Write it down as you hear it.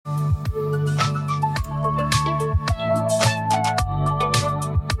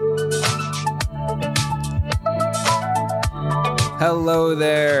Hello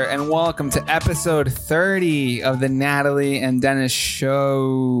there, and welcome to episode 30 of the Natalie and Dennis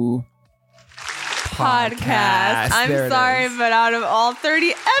Show podcast. I'm sorry, but out of all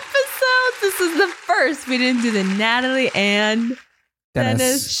 30 episodes, this is the first we didn't do the Natalie and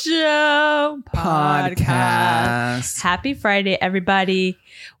Dennis Show podcast. Happy Friday, everybody.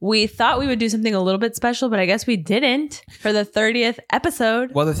 We thought we would do something a little bit special, but I guess we didn't for the 30th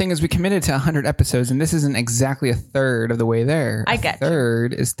episode. Well, the thing is, we committed to 100 episodes, and this isn't exactly a third of the way there. I get a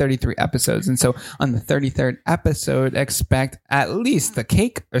third is 33 episodes. And so on the 33rd episode, expect at least a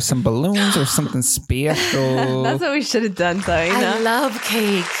cake or some balloons or something special. That's what we should have done, though. You know? I love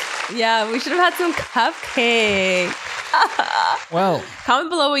cake. Yeah, we should have had some cupcake. Well, comment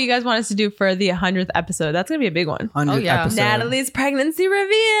below what you guys want us to do for the 100th episode. That's gonna be a big one. 100th episode. Natalie's pregnancy reveal.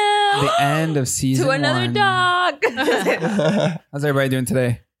 The end of season to another 1. dog. How's everybody doing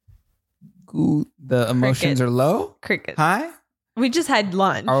today? Ooh, the emotions are low. Crickets. Hi. We just had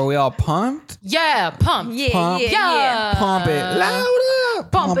lunch. Are we all pumped? Yeah, pump. Yeah. Pump it louder.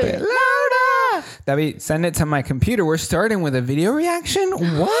 Pump it louder. Debbie, send it to my computer. We're starting with a video reaction.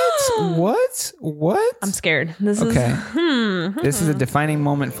 What? I'm scared. This okay. is This is a defining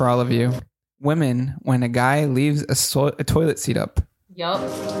moment for all of you. Women, when a guy leaves a toilet seat up. Yup.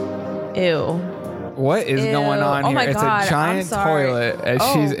 Ew. What is going on here? Oh my It's God, a giant toilet and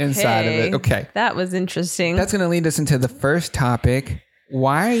she's inside of it. Okay. That was interesting. That's going to lead us into the first topic.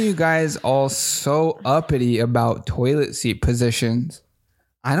 Why are you guys all so uppity about toilet seat positions?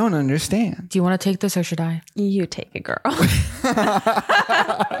 I don't understand. Do you want to take this or should I? You take it, girl.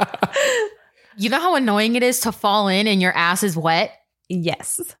 You know how annoying it is to fall in and your ass is wet?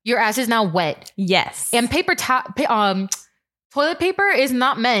 Yes. Your ass is now wet. Yes. And toilet paper is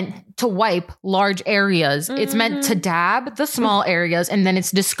not meant to wipe large areas. Mm-hmm. It's meant to dab the small areas and then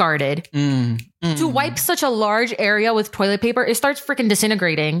it's discarded. To wipe such a large area with toilet paper, it starts freaking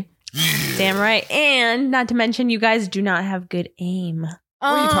disintegrating. Damn right. And not to mention, you guys do not have good aim.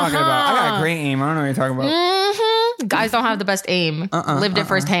 What are you talking about? I got great aim. I don't know what you're talking about. Mm-hmm. Guys don't have the best aim. Lived it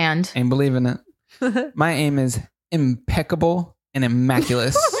firsthand. Ain't believing it. My aim is impeccable and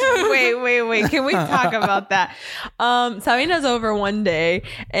immaculate. Wait. Can we talk about that? Sabina's over one day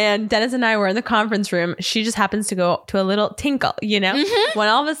and Dennis and I were in the conference room. She just happens to go to a little tinkle, you know? Mm-hmm. When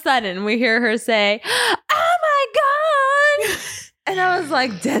all of a sudden we hear her say, "Oh my God." And I was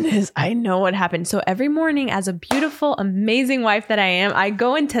like, Dennis, I know what happened. So every morning, as a beautiful, amazing wife that I am, I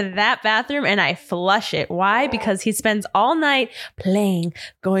go into that bathroom and I flush it. Why? Because he spends all night playing,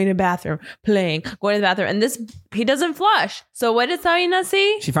 going to the bathroom, playing, going to the bathroom. And he doesn't flush. So what did Sabina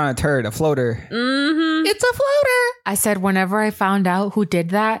see? She found a turd, a floater. Mm-hmm. It's a floater. I said, whenever I found out who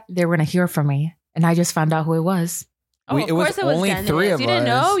did that, they were going to hear from me. And I just found out who it was. Of course it was only Dennis. 3 of us. You didn't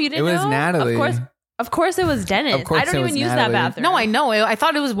know? You didn't know? It was Natalie. Of course it was Dennis. I don't even use that bathroom. No, I know. I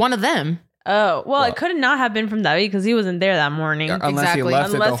thought it was one of them. Oh, well, it could not have been from David because he wasn't there that morning. Unless he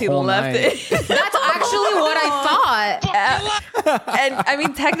left Unless he left it. That's actually what I thought. And I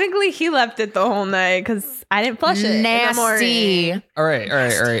mean, technically he left it the whole night because I didn't flush it. Nasty. All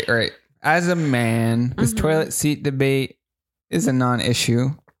right. As a man, this toilet seat debate is a non-issue.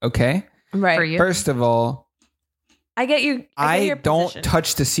 Okay. Right. For you. First of all, I get you. I don't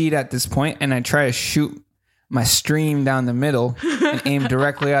touch the seat at this point, and I try to shoot my stream down the middle and aim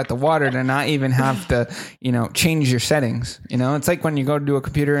directly at the water to not even have to, change your settings. It's like when you go to do a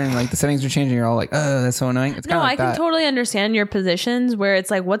computer and like the settings are changing, you're all like, oh, that's so annoying. It's kind of like I can totally understand your positions where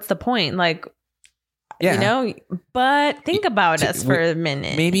it's like, what's the point? Like, but think about us for a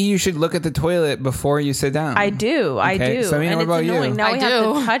minute. Maybe you should look at the toilet before you sit down. I do. So, and what about you? Now we have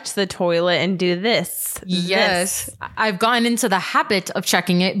to touch the toilet and do this. Yes. I've gotten into the habit of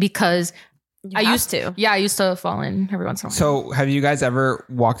checking it because I used to. Yeah, I used to fall in every once in a while. So have you guys ever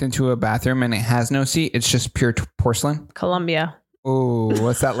walked into a bathroom and it has no seat? It's just pure porcelain? Colombia. Oh,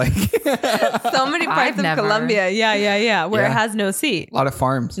 what's that like? So many parts of Colombia. Yeah. Where it has no seat. A lot of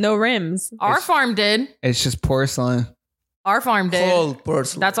farms. No rims. Our farm did. It's just porcelain. Our farm did. Cold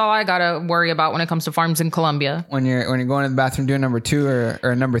porcelain. That's all I gotta worry about when it comes to farms in Colombia. When you're going to the bathroom doing number 2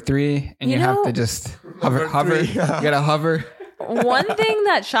 or number 3 and you have to just hover. You gotta hover. One thing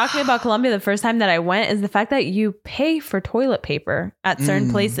that shocked me about Colombia the first time that I went is the fact that you pay for toilet paper at certain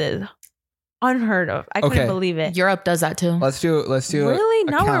places. Unheard of. I couldn't believe it. Europe does that too. Let's do really?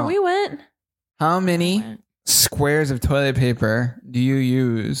 Not where we went. How many squares of toilet paper do you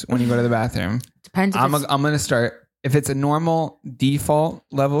use when you go to the bathroom? Depends. I'm going to start. If it's a normal default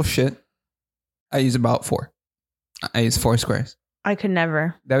level shit, I use about 4. I use 4 squares. I could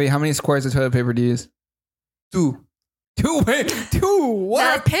never. Debbie, how many squares of toilet paper do you use? 2. Two For a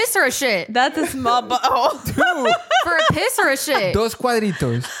what? piss or a shit? That's a small butthole. Two. For a piss or a shit? Dos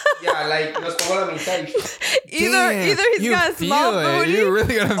cuadritos. Yeah, like los pongo a la mitad. Either he's You got a small feel it. booty You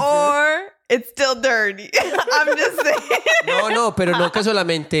really gotta feel or it's still dirty. I'm just saying. No, pero no que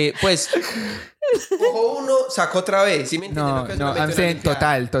solamente, pues, cojo uno, saco otra vez. ¿Sí me entiendes? No, que no, solamente I'm una saying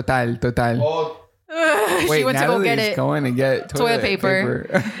limpiada. total. Oh, She went to go get Natalie's it. going to get Toilet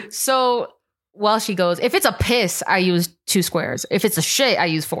paper. So, well, she goes, if it's a piss, I use 2 squares. If it's a shit, I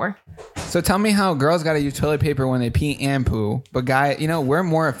use 4. So tell me how girls got to use toilet paper when they pee and poo, but we're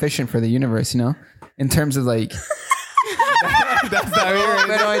more efficient for the universe, in terms of like. That's not no,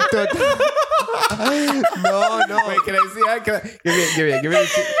 pero en total. No. Wait, can I see that?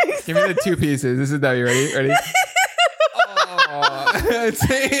 Give me the 2 pieces. This is W. Ready? Oh,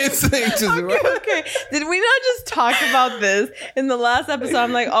 it's like just Okay. Did we not just talk about this in the last episode?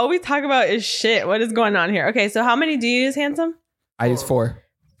 I'm like, all we talk about is shit. What is going on here? Okay, so how many do you use, handsome? I use 4,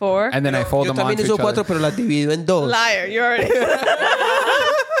 4? and then I fold Yo them también onto uso each other. 4, pero las divido en 2. Liar, you already.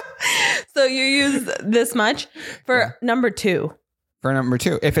 So you use this much for number 2. For number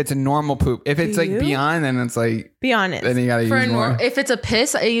 2, if it's a normal poop, if it's like You? beyond, then it's like Be honest. then you gotta For use more. if it's a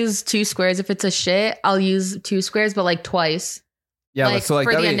piss, I use 2 squares. If it's a shit, I'll use 2 squares, but like twice. Yeah, like, so like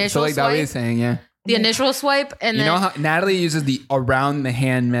for the David, initial David swipe? is saying, yeah. The initial swipe, and You then know how Natalie uses the around the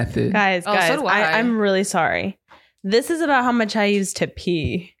hand method. Guys, Oh, so do I. I'm really sorry. This is about how much I use to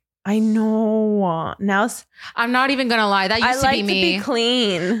pee. I know. Now I'm not even gonna lie. That I used like to be me. to be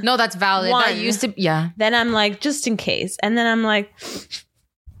clean. No, that's valid. One. That used to, yeah. Then I'm like, just in case. And then I'm like,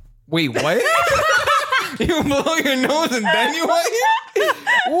 Wait, what? You blow your nose and then you wipe?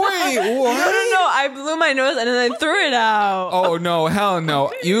 Wait, what? no. I blew my nose and then I threw it out. Oh no, hell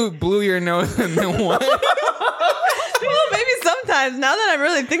no. You blew your nose and then what? Well, maybe sometimes. Now that I'm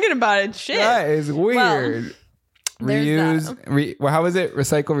really thinking about it, shit. That is weird. there's Well, how is it?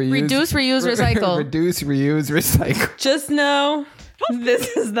 Recycle, reuse. Reduce, reuse, recycle. Reduce, reuse, recycle. Just know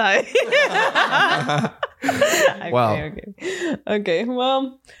this is the. Wow. Okay.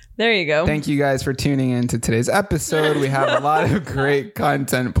 Well, there you go. Thank you guys for tuning in to today's episode. We have a lot of great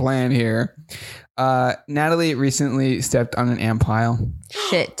content planned here. Natalie recently stepped on an ant pile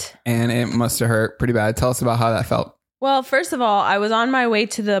Shit. and it must have hurt pretty bad. Tell us about how that felt. Well, first of all, I was on my way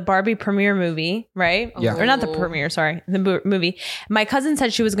to the Barbie premiere movie, right? Yeah. Or not the premiere, sorry, the movie. My cousin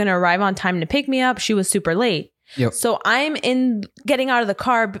said she was going to arrive on time to pick me up. She was super late. Yep. So I'm in getting out of the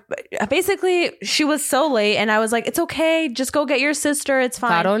car. Basically, she was so late and I was like, it's okay. Just go get your sister. It's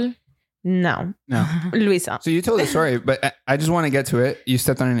fine. Carol? No. No. Luisa. So you told the story, but I just want to get to it. You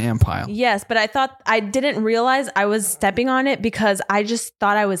stepped on an ant pile. Yes, but I didn't realize I was stepping on it because I just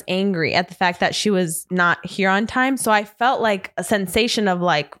thought I was angry at the fact that she was not here on time. So I felt like a sensation of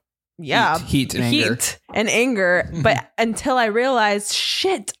like, yeah, Heat and anger. and anger. But until I realized,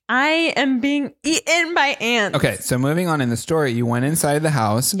 shit, I am being eaten by ants. Okay, so moving on in the story, you went inside the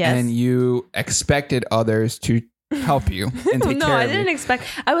house Yes. and you expected others to help you and take No, care I of didn't you. expect.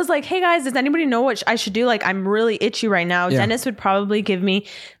 I was like, hey guys, does anybody know what I should do? Like, I'm really itchy right now. Yeah. Dennis would probably give me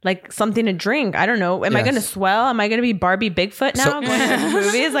like something to drink. I don't know. Am I Yes. going to swell? Am I going to be Barbie Bigfoot now? So- going to the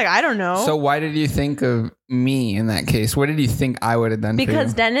movies? Like, I don't know. So why did you think of me in that case? What did you think I would have done Because for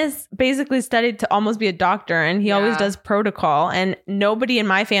you? Dennis basically studied to almost be a doctor and he always Yeah. does protocol and nobody in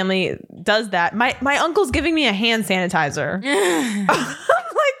my family does that. My uncle's giving me a hand sanitizer. I'm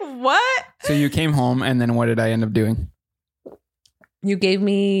like, what? So you came home and then what did I end up doing? You gave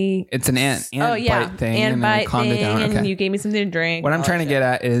me It's an ant bite thing ant and then I bite calmed it thing down. and Okay. you gave me something to drink. What I'm all trying to that get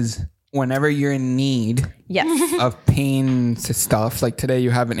at is whenever you're in need Yes. of pain to stuff, like today you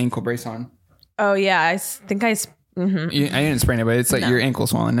have an ankle brace on. Oh yeah, I think I. Mhm. I didn't sprain it, but it's like No. your ankle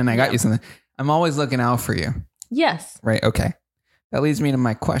swollen and I got you something. I'm always looking out for you. Yes. Right. Okay. That leads me to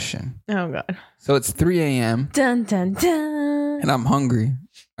my question. Oh god. So it's 3 a.m. Dun dun dun. and I'm hungry.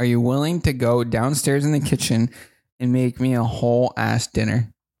 Are you willing to go downstairs in the kitchen and make me a whole ass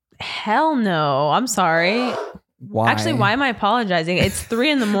dinner? Hell no. I'm sorry. Why? Actually, why am I apologizing? It's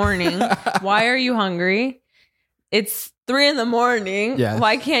 3 a.m. Why are you hungry? It's 3 a.m. Yes.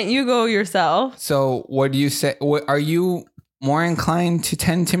 Why can't you go yourself? So what do you say? What, are you more inclined to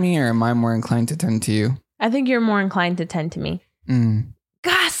tend to me or am I more inclined to tend to you? I think you're more inclined to tend to me. Mm.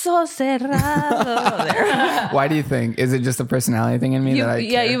 Caso cerrado. There. Why do you think? Is it just a personality thing in me that I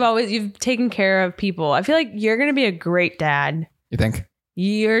care? You've taken care of people. I feel like you're gonna be a great dad. You think?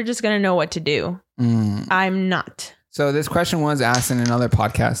 You're just gonna know what to do. Mm. I'm not. So this question was asked in another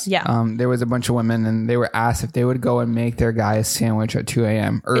podcast. Yeah. There was a bunch of women and they were asked if they would go and make their guy a sandwich at 2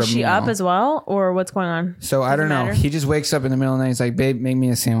 a.m. or Is a she meal. up as well, or what's going on? So I don't know. matter? He just wakes up in the middle of the night. He's like, babe, make me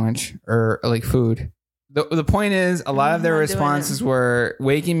a sandwich or like food. The point is, a lot of their not doing responses were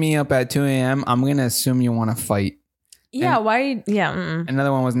waking me up at 2 a.m. I'm going to assume you want to fight. Yeah, And- why? Yeah. Mm-mm.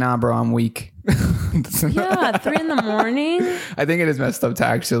 Another one was, nah, bro, I'm weak. Yeah, 3 a.m. I think it is messed up to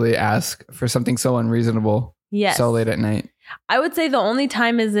actually ask for something so unreasonable Yes. so late at night. I would say the only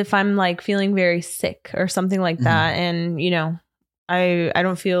time is if I'm like feeling very sick or something like Mm-hmm. that. And, you know, I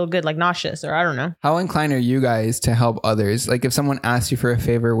don't feel good, like nauseous or I don't know. How inclined are you guys to help others? Like if someone asked you for a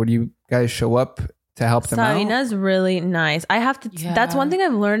favor, would you guys show up to help them out? Sabina's really nice. I have to, that's one thing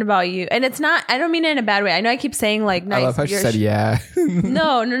I've learned about you. And it's not, I don't mean it in a bad way. I know I keep saying like nice. I love how she said yeah.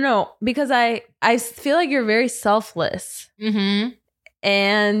 No. Because I feel like you're very selfless. Mm-hmm.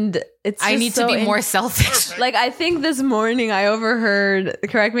 And it's I just need so to be more selfish. Like, I think this morning I overheard,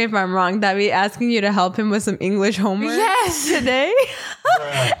 correct me if I'm wrong, David asking you to help him with some English homework Yes. today.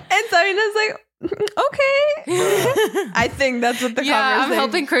 And Sabina's like, okay. I think that's what the Yeah, I'm conversation.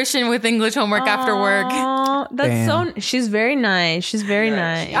 helping Christian with English homework after work. Aw, that's Damn. so. She's very nice. She's very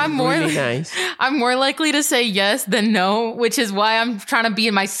nice. I'm more Really nice. I'm more likely to say yes than no, which is why I'm trying to be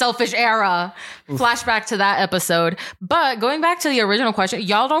in my selfish era. Flashback to that episode. But going back to the original question,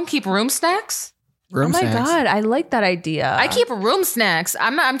 y'all don't keep room snacks? Room Oh my snacks. god, I like that idea. I keep room snacks.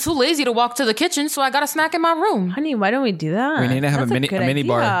 I'm too lazy to walk to the kitchen, so I got a snack in my room. Honey, why don't we do that? We need to have That's a mini good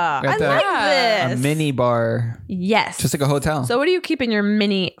bar. idea. We have I to- like A this. mini bar. Yes. Just like a hotel. So what do you keep in your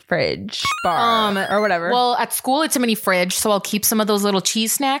mini fridge bar or whatever? Well, at school it's a mini fridge, so I'll keep some of those little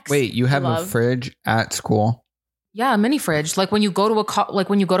cheese snacks. Wait, you have a Love. fridge at school? Yeah, a mini fridge. Like when you go to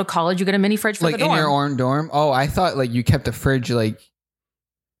when you go to college, you get a mini fridge for Like the in dorm. your own dorm? Oh, I thought like you kept a fridge like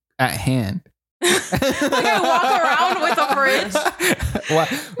at hand. Like I walk around with a fridge.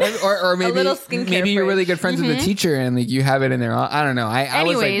 What? Or maybe little skincare maybe you're really fridge. good friends with the teacher and like you have it in there. I don't know. I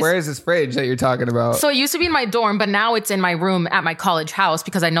was like, Anyways. where is this fridge that you're talking about? So it used to be in my dorm, but now it's in my room at my college house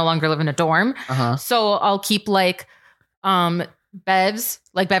because I no longer live in a dorm. Uh-huh. So I'll keep like bevs,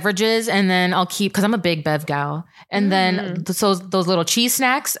 like beverages, and then I'll keep because I'm a big bev gal. And then so those little cheese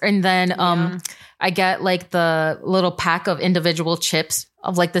snacks, and then I get like the little pack of individual chips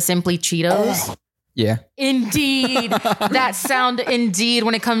of like the Simply Cheetos. Yeah. Indeed. That sound indeed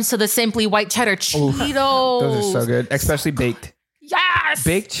when it comes to the Simply White Cheddar Cheetos. Those are so good, especially baked. Yes.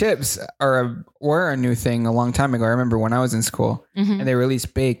 Baked chips were a new thing a long time ago. I remember when I was in school and they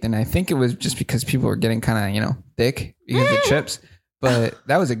released baked, and I think it was just because people were getting kind of, thick because of chips. But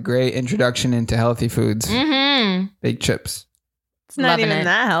that was a great introduction into healthy foods. Baked chips. it's not loving even it.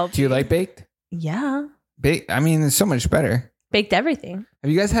 that healthy. Do you like baked? Yeah. I mean, it's so much better. Baked everything. Have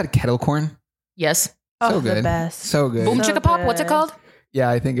you guys had kettle corn? Yes. So The good. best. So good. Boom So chicka pop. What's it good. called? Yeah,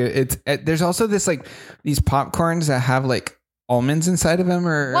 I think it's there's also this like these popcorns that have like almonds inside of them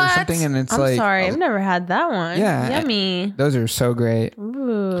or What? something, and it's I'm like sorry. I've never had that one. Yeah. Yummy. those are so great.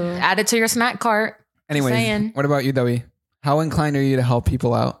 Ooh. Add it to your snack cart. Anyways, saying. what about you, Dowie? How inclined are you to help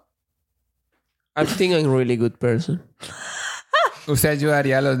people out? I think I'm a really good person. Usted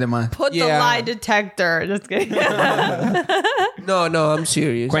ayudaría a los demás. Put the Yeah. lie detector. Just kidding. No, I'm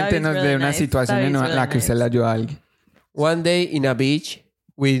serious. Cuéntenos really de una nice. situación That en is la really que usted le ayudó a alguien. One day in a beach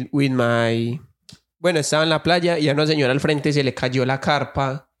with my... Bueno, estaba en la playa y a una señora al frente se le cayó la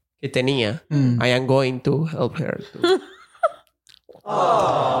carpa que tenía. I am going to help her.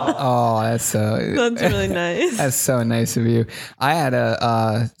 Oh, that's so That's really nice. that's so nice of you. I had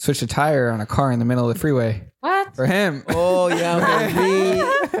to switch a tire on a car in the middle of the freeway What? for him. Oh, yeah.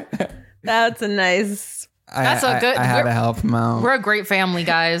 That's a nice. That's a good- I had to help him out. We're a great family,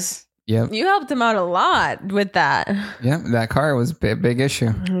 guys. Yep. You helped him out a lot with that. Yep. That car was a big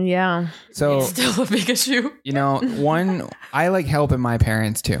issue. Yeah. So, Still a big issue. I like helping my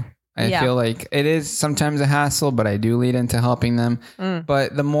parents too. I Yeah. feel like it is sometimes a hassle, but I do lead into helping them.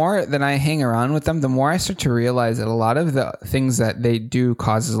 But the more that I hang around with them, the more I start to realize that a lot of the things that they do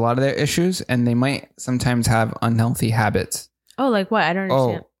causes a lot of their issues, and they might sometimes have unhealthy habits. Oh, like what? I don't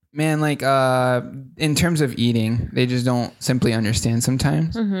understand. Oh man, like in terms of eating, they just don't simply understand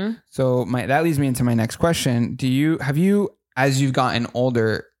sometimes. So that leads me into my next question. Have you, as you've gotten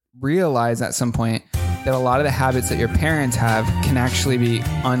older, realized at some point that a lot of the habits that your parents have can actually be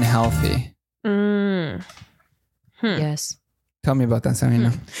unhealthy? Yes. Tell me about that,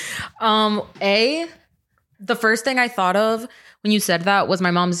 Samina. The first thing I thought of when you said that was my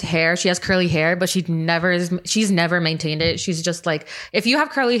mom's hair. She has curly hair, but she's never maintained it. She's just like, if you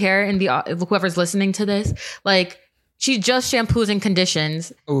have curly hair and whoever's listening to this, like she just shampoos and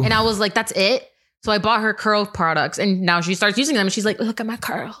conditions. Ooh. And I was like, that's it. So I bought her curl products and now she starts using them and she's like, look at my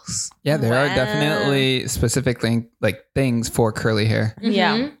curls. Yeah, there are Wow. definitely specific like things for curly hair.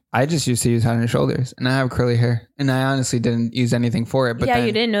 Yeah. I just used to use Head and Shoulders, and I have curly hair, and I honestly didn't use anything for it. But yeah, then,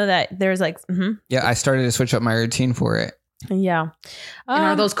 you didn't know that there's like, Yeah, I started to switch up my routine for it. yeah. And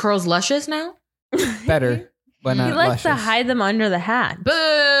are those curls luscious now? Better, but not He likes to luscious. hide them under the hat. Boo!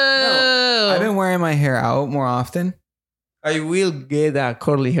 I've been wearing my hair out more often. I will get a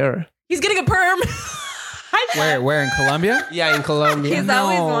curly hair. He's getting a perm. Where in Colombia? Yeah, in Colombia. He's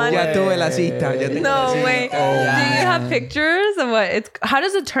always wanted. Ya tuve la cita. Ya tengo la No cita. way. Oh, Do you man. have pictures of what it's? How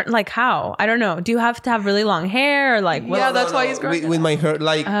does it turn? Like how? I don't know. Do you have to have really long hair or like? What? Yeah, that's why he's growing. with my hair,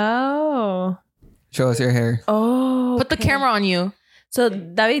 like Oh. Show us your hair. Oh. Put the okay. camera on you. So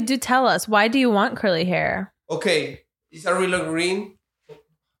David, do tell us, why do you want curly hair? okay, it's a real green.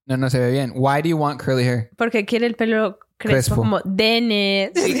 No se ve bien. Why do you want curly hair? Porque quiere el pelo crespo Crespo. como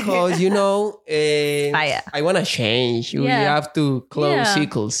Dennis. Because Vaya. I want to change. We Yeah. have to close Yeah.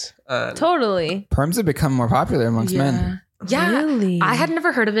 circles. Totally. Perms have become more popular amongst men. Yeah. Really? I had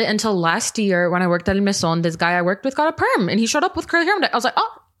never heard of it until last year when I worked at El Mesón. This guy I worked with got a perm and he showed up with curly hair. I was like,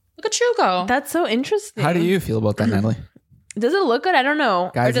 oh, look at you go. That's so interesting. How do you feel about that, Natalie? Does it look good? I don't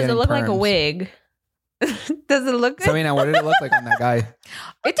know. Guys or does it getting look like a perms. wig? Does it look good? So, what did it look like on that guy?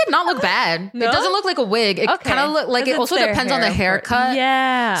 It did not look bad. No? It doesn't look like a wig. It Okay. kind of look like, 'Cause it also it's their depends on the hair. haircut.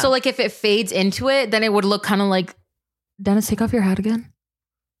 Yeah. So like if it fades into it, then it would look kind of like, Dennis, take off your hat again.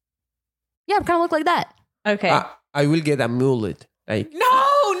 Yeah, it kind of look like that. okay. I will get a mullet. Like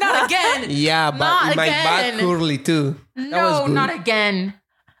No, not again. yeah, but Not my again. back curly too. That was No, good. not again.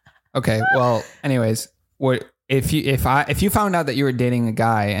 Okay. Well, anyways, what if you found out that you were dating a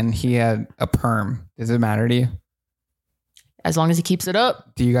guy and he had a perm? Does it matter to you? As long as he keeps it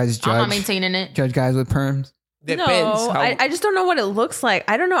up. Do you guys I'm not judge maintaining it. guys with perms? Depends. No, how, I just don't know what it looks like.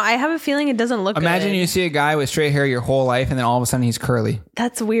 I don't know. I have a feeling it doesn't look Imagine good. you see a guy with straight hair your whole life, and then all of a sudden he's curly.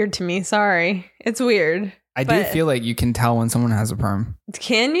 That's weird to me. Sorry. It's weird. I do But- feel like you can tell when someone has a perm.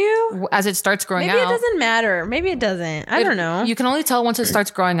 Can you? As it starts growing Maybe out. it doesn't matter. Maybe it doesn't. I don't know. You can only tell once it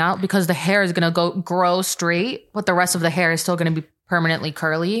starts growing out because the hair is going to grow straight, but the rest of the hair is still going to be permanently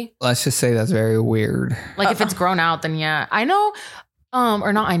curly. Let's just say that's very weird. Like if it's grown out, then yeah. I know,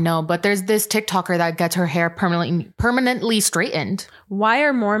 or not I know, but there's this TikToker that gets her hair permanently straightened. Why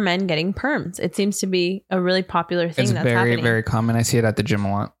are more men getting perms? It seems to be a really popular thing It's that's very, happening. very common. I see it at the gym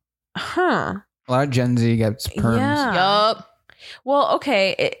a lot. Huh. A lot of Gen Z gets perms. Yeah. Yup. Well,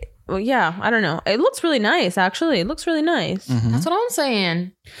 okay. Well, yeah. I don't know. It looks really nice, actually. It looks really nice. Mhm. That's what I'm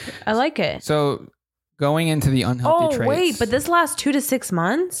saying. I like it. So going into the unhealthy Oh, traits. wait. But this lasts 2 to 6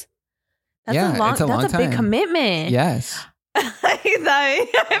 months? That's Yeah, it's a long That's a big time. commitment. Yes. I'm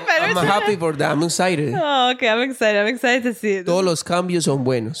happy for that. I'm excited. Oh, okay. I'm excited. I'm excited to see it. Todos los cambios son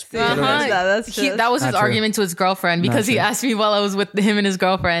buenos. Uh-huh. That's true. That was his Not true. argument to his girlfriend because Not he true. asked me while I was with him and his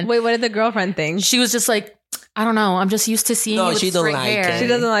girlfriend. Wait, what did the girlfriend think? She was just like, I don't know. I'm just used to seeing No, you with she don't straight like hair. it. She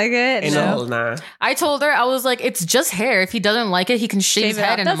doesn't like it? And No. all, nah. I told her, I was like, it's just hair. If he doesn't like it, he can shave his Shave it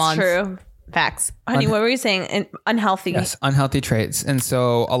head off. in That's a month. true. Facts. Honey, what were you saying? Unhealthy. Yes, unhealthy traits. And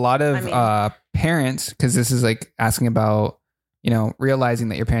so a lot of parents, because this is like asking about, realizing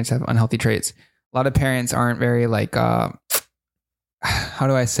that your parents have unhealthy traits. A lot of parents aren't very like, how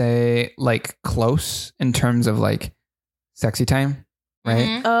do I say, like close in terms of like sexy time, right?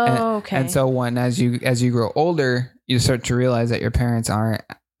 Mhm. Oh, okay. And so as you grow older, you start to realize that your parents aren't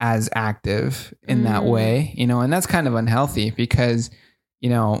as active in that way, and that's kind of unhealthy because,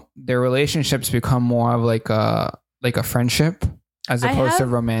 their relationships become more of like a friendship as opposed to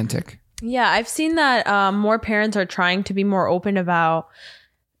romantic. Yeah, I've seen that more parents are trying to be more open about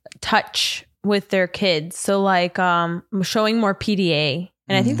touch with their kids. So like showing more PDA.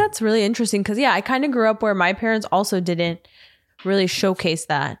 And I think that's really interesting because, I kind of grew up where my parents also didn't really showcase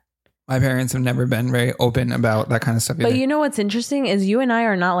that. My parents have never been very open about that kind of stuff either. But you know what's interesting is you and I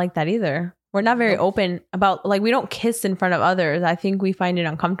are not like that either. We're not very open about, like, we don't kiss in front of others. I think we find it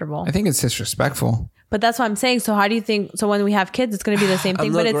uncomfortable. I think it's disrespectful. But that's what I'm saying. So how do you think, so when we have kids, it's going to be the same I'm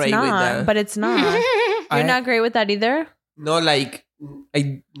thing, not but it's great with not. that. But it's not. You're not great with that either? No, like,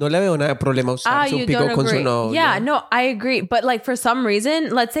 no le veo nada de problema usar su you pico don't con su agree. novio. Yeah, no, I agree. But like for some reason,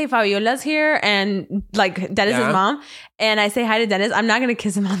 let's say Fabiola's here and like Dennis's Yeah. mom, and I say hi to Dennis, I'm not going to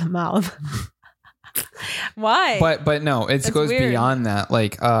kiss him on the mouth. Why? But no, it That's goes weird. beyond that.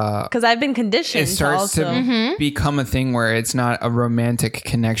 Like, because I've been conditioned it starts to also. to become a thing where it's not a romantic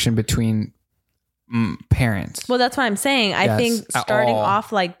connection between parents. Well, that's what I'm saying. I Yes, think at starting all.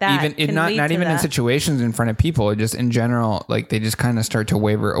 off like that, Even can not lead to even in that. situations in front of people, just in general, like they just kind of start to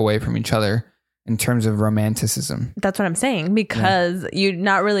waver away from each other in terms of romanticism. That's what I'm saying because you're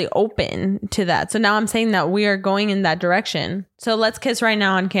not really open to that. So now I'm saying that we are going in that direction. So let's kiss right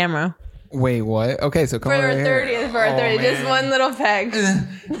now on camera. Wait, what? Okay, so come For over our here. 30th birthday, just one little peg.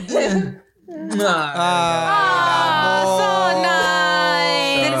 Oh, so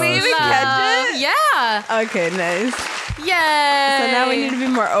nice. Did we even catch it? Yeah. Okay, nice. Yay. So now we need to be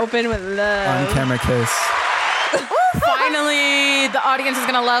more open with love. On camera kiss. Finally, the audience is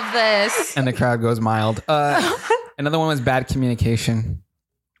gonna love this. And the crowd goes mild. Another one was bad communication.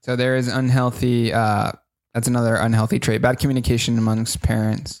 So there is unhealthy, that's another unhealthy trait. Bad communication amongst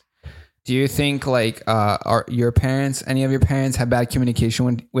parents. Do you think like are your parents, any of your parents have bad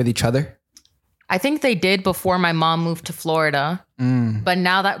communication with each other? I think they did before my mom moved to Florida. But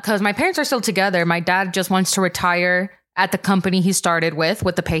now that, because my parents are still together, my dad just wants to retire at the company he started with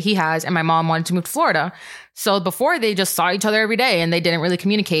the pay he has, and my mom wanted to move to Florida. So before, they just saw each other every day and they didn't really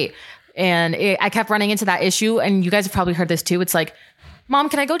communicate. And I kept running into that issue. And you guys have probably heard this too. It's like, Mom,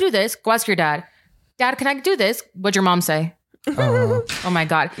 can I go do this? Go ask your dad. Dad, can I do this? What'd your mom say? Oh my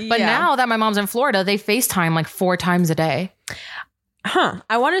God. But Yeah. now that my mom's in Florida, they FaceTime like 4 times a day.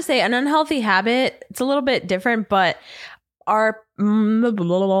 I want to say an unhealthy habit. It's a little bit different, but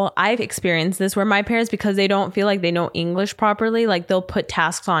I've experienced this where my parents, because they don't feel like they know English properly, like they'll put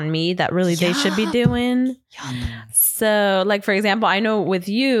tasks on me that really they should be doing. So, like for example, I know with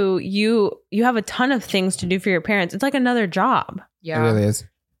you have a ton of things to do for your parents. It's like another job. It really is.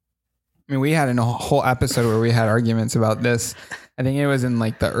 I mean, we had a whole episode where we had arguments about this. I think it was in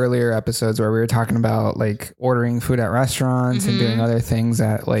like the earlier episodes where we were talking about like ordering food at restaurants and doing other things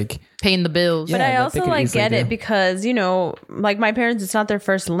that like Paying the bills. But Yeah, I that they also could like easily get it do. because, you know, like my parents, it's not their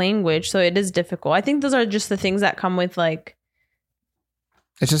first language, so it is difficult. I think those are just the things that come with like,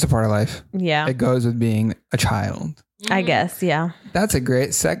 it's just a part of life. yeah, It goes with being a child. I guess, yeah. That's a great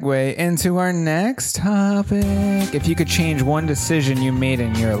segue into our next topic. If you could change one decision you made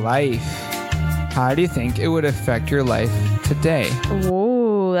in your life, how do you think it would affect your life today?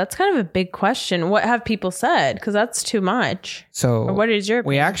 Ooh, that's kind of a big question. What have people said? Because that's too much. So Or what is your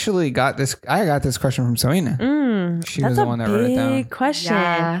we actually got this. I got this question from Selena. She was That's the a one that wrote it down. big question.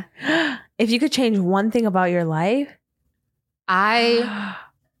 Yeah. If you could change one thing about your life,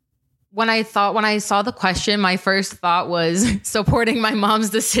 When I saw the question, my first thought was supporting my mom's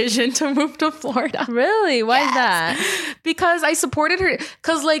decision to move to Florida. really? Why is that? Because I supported her.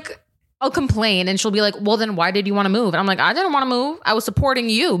 Because, like, I'll complain and she'll be like, well, then why did you want to move? And I'm like, I didn't want to move. I was supporting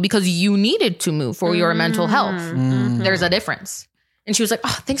you because you needed to move for your mental health. There's a difference. And she was like,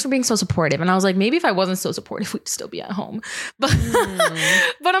 oh, thanks for being so supportive. And I was like, maybe if I wasn't so supportive, we'd still be at home. But,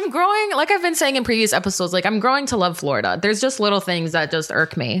 but I'm growing, like I've been saying in previous episodes, like I'm growing to love Florida. There's just little things that just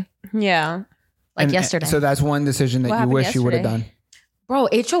irk me. Yeah. Like And- yesterday. So that's one decision that What you happened wish you would have yesterday? done. Bro,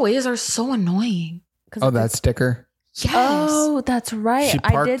 HOAs are so annoying. Oh, that sticker. Yes. Oh, that's right. She I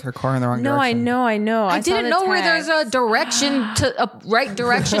parked did. her car in the wrong No, direction. I know. I saw didn't the know where there's a text. direction to a right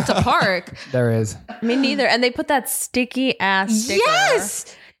direction to park. There is. Me neither. And they put that sticky ass sticker.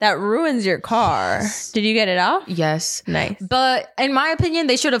 Yes. That ruins your car. Did you get it off? Yes. Nice. But in my opinion,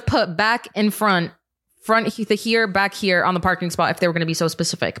 they should have put back in front here, back here on the parking spot if they were going to be so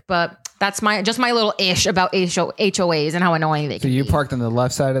specific. But that's my little ish about HOAs and how annoying they So can you be. parked on the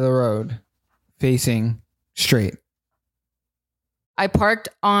left side of the road, facing straight. I parked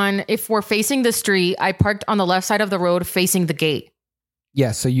on, if we're facing the street, I parked on the left side of the road facing the gate.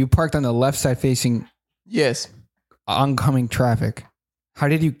 Yes. So you parked on the left side, facing Yes. oncoming traffic. How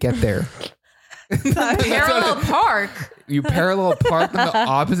did you get there? Parallel park. You parallel parked on the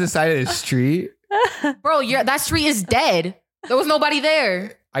opposite side of the street. Bro, that street is dead. There was nobody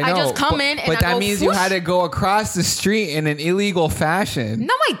there. I know, just come but, in and but I that go, means you whoosh. had to go across the street in an illegal fashion,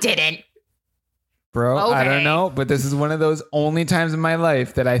 No, I didn't. bro. I don't Okay. know, but this is one of those only times in my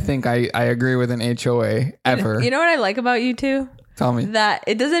life that I think I agree with an HOA ever. You know what I like about you two? Tell me. That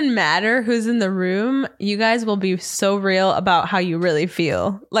it doesn't matter who's in the room. You guys will be so real about how you really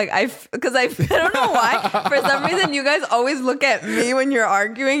feel. Like because I don't know why. For some reason, you guys always look at me when you're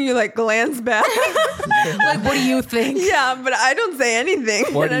arguing. You like glance back. Like, what do you think? Yeah, but I don't say anything.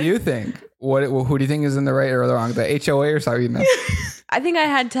 What do you think? Who do you think is in the right or the wrong? The HOA or Sabina? I think I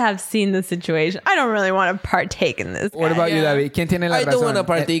had to have seen the situation. I don't really want to partake in this. What about you, David? ¿Quién tiene la I don't razón? want to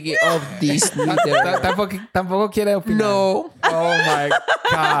partake of this neither. Tampoco quiere opinar. No. Oh my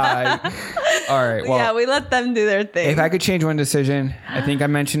God. All right. Well, Yeah, we let them do their thing. if I could change one decision, I think I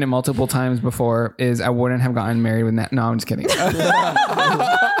mentioned it multiple times before, is I wouldn't have gotten married with that. No, I'm just kidding.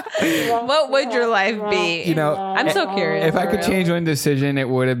 What would your life be? You know, I'm so curious. if I could change one decision, it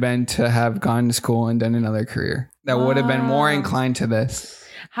would have been to have gone to school and done another career. That would have been more inclined to this.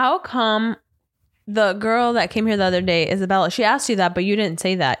 How come the girl that came here the other day, Isabella, she asked you that, but you didn't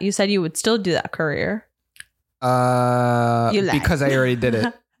say that. You said you would still do that career. You lied. Because I already did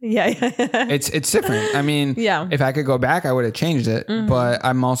it. Yeah. It's different. I mean, Yeah. if I could go back, I would have changed it, but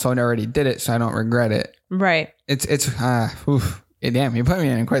I'm also already did it, so I don't regret it. Right. It's oof. Damn, you put me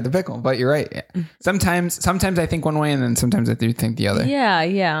in quite the pickle, but you're right. Yeah. Sometimes I think one way and then sometimes I do think the other.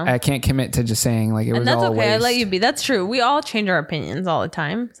 Yeah. I can't commit to just saying like it was And that's all okay. I waste. let you be. That's true. We all change our opinions all the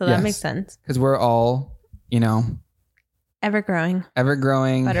time. So that Yes. makes sense. Because we're all, Ever growing. ever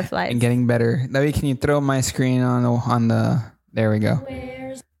growing Butterflies. and getting better. Levi, can you throw my screen on the there we go.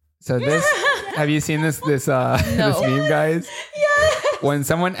 So this have you seen this this meme, guys? Yeah. When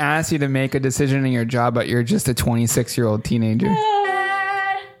someone asks you to make a decision in your job, but you're just a 26-year-old teenager.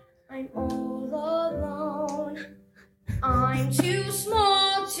 I'm all alone. I'm too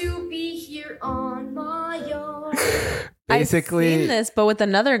small to be here on my own. Basically, I've seen this, but with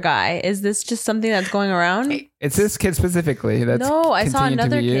another guy. Is this just something that's going around? it's this kid specifically. That's No, I saw continued to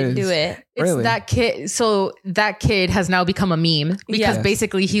another be kid used. do it. It's Really? that kid. So that kid has now become a meme because Yes.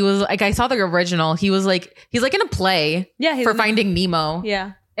 basically he was like, I saw the original. He's like in a play Yeah, he's for in- Finding Nemo.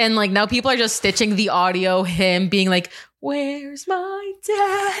 Yeah. And like now people are just stitching the audio, him being like, where's my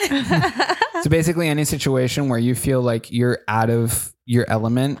dad? So basically, any situation where you feel like you're out of your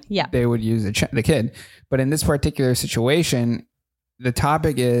element, Yeah. they would use the kid. But in this particular situation, the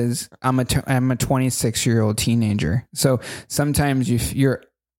topic is I'm a 26-year-old teenager. So sometimes you're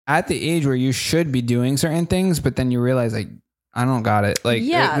at the age where you should be doing certain things, but then you realize like I don't got it. Like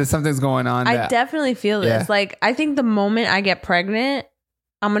Yeah. there's something's going on. I that- definitely feel this. Yeah. Like, I think the moment I get pregnant,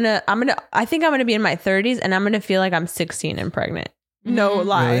 I think I'm gonna be in my 30s and I'm gonna feel like I'm 16 and pregnant. No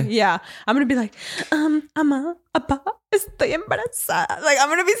lie. Really? Yeah. I'm gonna be like, estoy embarazada. Like, I'm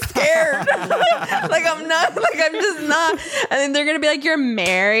gonna be scared. I'm just not. And then they're gonna be like, you're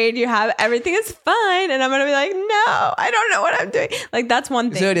married, you have everything is fine. And I'm gonna be like, no, I don't know what I'm doing. Like, that's one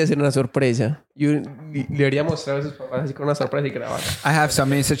Eso thing. debería ser una sorpresa. Yo le debería mostrar a sus papás así con una sorpresa y grabar. I have so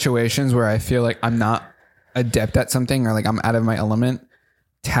many situations where I feel like I'm not adept at something or like I'm out of my element.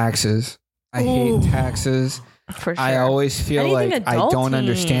 Taxes. I hate taxes. For sure. I always feel Anything like I don't adulting.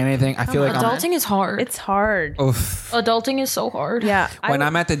 understand anything. I feel like Adulting is hard. It's hard. oof. Adulting is so hard. Yeah. When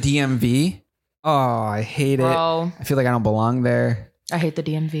I'm at the DMV, oh, I hate it. Bro, I feel like I don't belong there. I hate the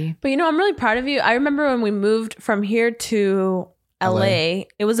DMV. But I'm really proud of you. I remember when we moved from here to LA,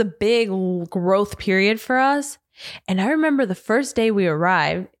 it was a big growth period for us. And I remember the first day we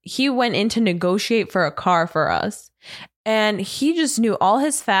arrived, he went in to negotiate for a car for us. And he just knew all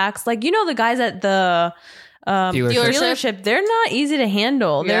his facts. Like, the guys at the dealership, they're not easy to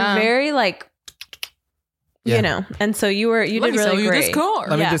handle. Yeah. They're very like, Yeah. And so you Let did me sell really you great. this car.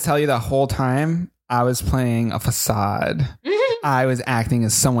 Let me Yeah. just tell you, the whole time I was playing a facade. I was acting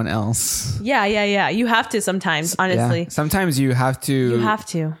as someone else. Yeah. You have to sometimes, honestly. Yeah. Sometimes you have to You have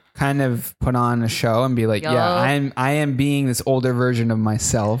to. kind of put on a show and be like, Yup. yeah, I am being this older version of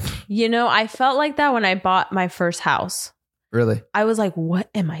myself. I felt like that when I bought my first house. Really. I was like, what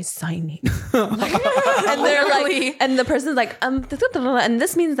am I signing? And they're like, and the person's like, and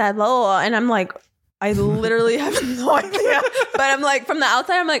this means that, blah, blah, blah. And I'm like, I literally have no idea. But I'm like, from the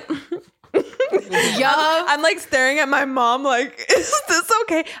outside, I'm like, I'm like staring at my mom, like, is this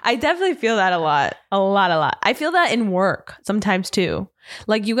okay? I definitely feel that a lot. I feel that in work sometimes too.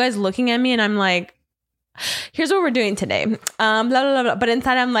 Like, you guys looking at me and I'm like, here's what we're doing today. Blah, blah, blah, blah. But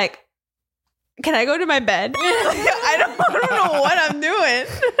inside I'm like, can I go to my bed? I don't know what I'm doing.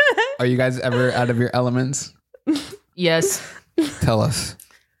 Are you guys ever out of your elements? Yes. Tell us.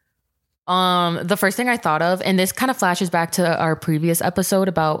 The first thing I thought of, and this kind of flashes back to our previous episode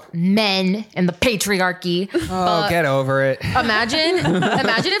about men and the patriarchy. Oh, get over it. Imagine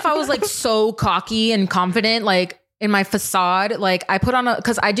if I was like so cocky and confident, like in my facade, like I put on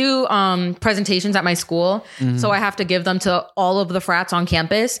because I do presentations at my school, so I have to give them to all of the frats on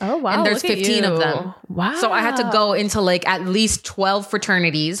campus. Oh, wow. And there's Look at 15 of you. them. Wow. So I had to go into like at least 12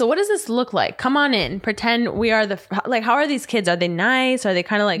 fraternities. So what does this look like? Come on in. Pretend we are how are these kids? Are they nice? Are they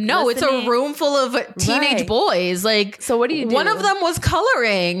kind of like No, it's a listening? room full of teenage Right. boys. Like, So what do you do? One of them was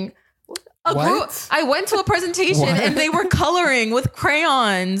coloring. What? I went to a presentation What? and they were coloring with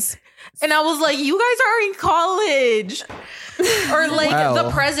crayons. And I was like, you guys are in college. Or like Wow. the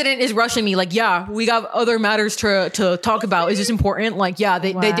president is rushing me like, yeah, we got other matters to talk about. Is this important? Like, yeah,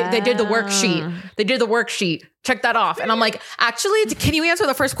 they did the worksheet. They did the worksheet. Check that off. And I'm like, actually, can you answer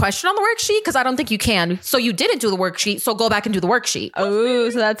the first question on the worksheet? Because I don't think you can. So you didn't do the worksheet. So go back and do the worksheet. Oh,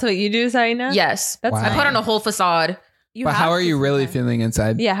 so that's what you do, Sarina? Yes. That's Wow. I put on a whole facade. You But have how are to you really sometimes. feeling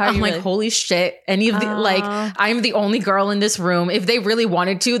inside? Yeah, how are I'm you like, really? holy shit. Any of the, like, I'm the only girl in this room. If they really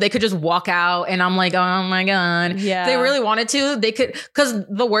wanted to, they could just walk out. And I'm like, oh my God. Yeah. If they really wanted to, they could. Because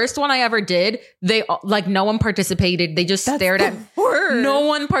the worst one I ever did, they, like, no one participated. They just stared at. were. No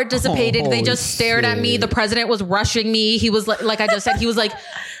one participated. They Holy just stared at me. shit. The president was rushing me. He was like I just said, he was like,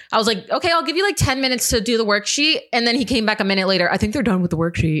 I was like, okay, I'll give you like 10 minutes to do the worksheet. And then he came back a minute later. I think they're done with the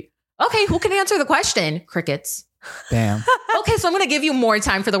worksheet. Okay, who can answer the question? Crickets. Damn. Okay, so I'm going to give you more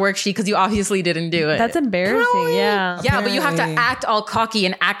time for the worksheet because you obviously didn't do it. That's embarrassing. Yeah. yeah, but you have to Apparently. act all cocky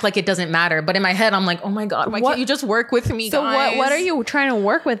and act like it doesn't matter. But in my head, I'm like, oh my God, why What- can't you just work with me, So guys? what are you trying to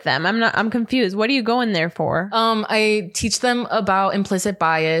work with them? I'm confused. What are you going there for? I teach them about implicit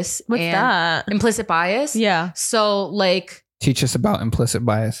bias. What's and that? Implicit bias? Yeah. So like, Teach us about implicit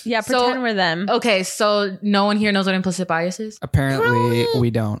bias. Yeah, So- pretend we're them. okay, so no one here knows what implicit bias is? Apparently,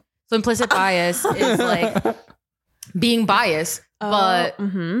 we don't. So implicit bias is like being biased, but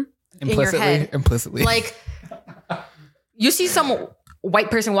Mhm. in your head. Implicitly. like you see some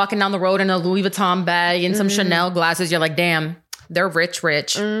white person walking down the road in a Louis Vuitton bag and some Chanel glasses, you're like, damn, they're rich.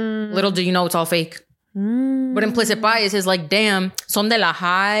 Little do you know it's all fake. But implicit bias is like, damn, son de la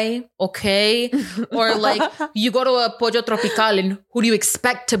high, okay? Or like, you go to a Pollo Tropical and who do you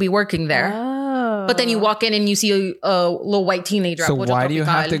expect to be working there? Oh. But then you walk in and you see a little white teenager so at Pollo why do you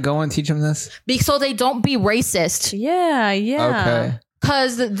have Tropical. to go and teach them this? So they don't be racist. Yeah, yeah. Okay.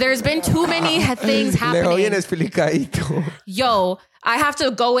 Because there's been too many things Leo bien happening. explicadito. Yo, I have to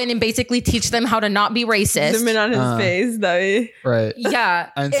go in and basically teach them how to not be racist. Zoom in on his face, David. Right.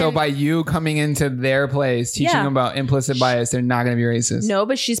 Yeah. And so by you coming into their place, teaching Yeah. them about implicit bias, they're not going to be racist. No,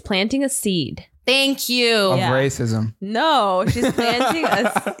 but she's planting a seed. Thank you. Of Yeah. racism. No, she's planting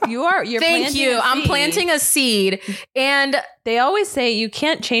a. You're. Thank planting you. a I'm seed. planting a seed. And They always say you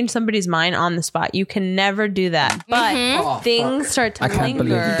can't change somebody's mind on the spot. You can never do that. But Oh, things start to I can't linger.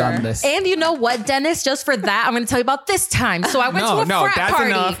 believe you've done this. you know what, Dennis? Just for that, I'm going to tell you about this time. So I went to a frat that's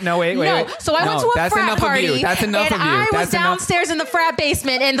party. enough. No, wait. So I went to a that's frat enough party. Of you. That's enough and of you. I was That's enough. downstairs in the frat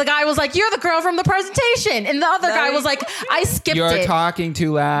basement, and the guy was like, "You're the girl from the presentation," and the other guy was like, "I skipped You're it." talking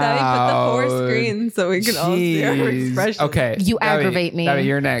too loud. David, put the 4 screens so we can all see our Jeez. expressions. Okay. You aggravate me. David,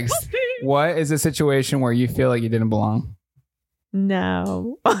 you're next. What is a situation where you feel like you didn't belong?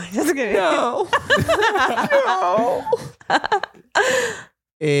 No. Just kidding. No.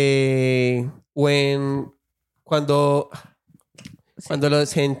 Cuando la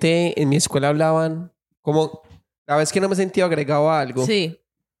gente en mi escuela hablaban, como la vez que no me sentía agregado a algo. Sí.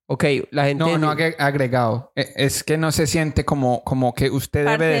 Ok, la gente... No, no agregado. Es que no se siente como que usted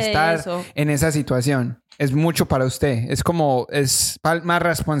Parte debe de de estar eso. en esa situación. Es mucho para usted. Es como, es más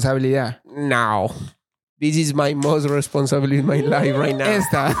responsabilidad. No. This is my most responsibility in my life right now.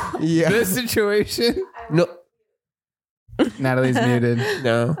 Esta. Yeah. This situation. No. Natalie's muted.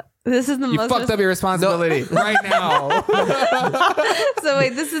 No. This is the You most. fucked up your responsibility right now. So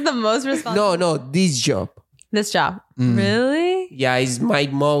wait, this is the most responsible. No, this job. This job. Mm. Really? Yeah, it's my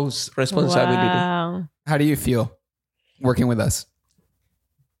most responsibility. Wow. How do you feel working with us?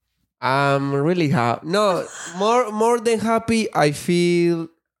 I'm really happy. No, more than happy, I feel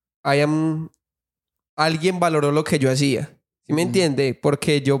alguien valoró lo que yo hacía. ¿Sí me entiende?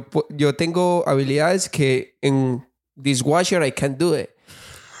 Porque yo tengo habilidades que en dishwasher I can do it.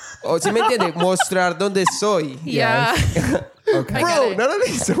 O ¿sí me entiende? Mostrar dónde soy. Yeah. Okay. Bro, not only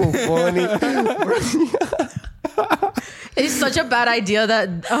so funny. It's such a bad idea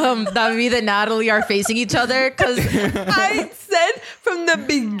that David and Natalie are facing each other because I said from the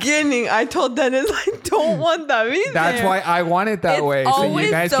beginning, I told Dennis I don't want David That's there. why I want it that It's way. So always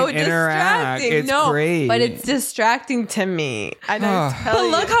you guys so can interact. distracting. It's no, great. but it's distracting to me. And I tell but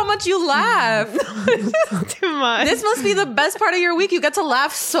you, look how much you laugh. it's just too much. This must be the best part of your week. You get to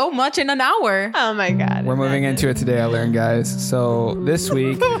laugh so much in an hour. Oh my god. We're moving into it today, I learned, guys. So this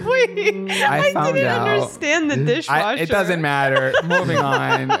week, Wait, I found didn't out- understand the dishwasher. it doesn't matter. Moving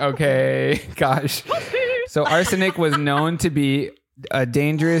on. Okay. Gosh. So arsenic was known to be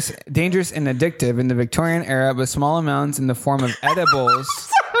dangerous and addictive in the Victorian era, but small amounts in the form of edibles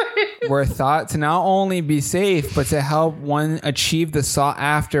were thought to not only be safe, but to help one achieve the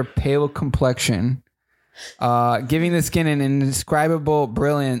sought-after pale complexion, giving the skin an indescribable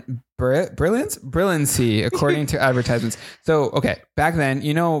brilliancy, according to advertisements. So, okay, back then,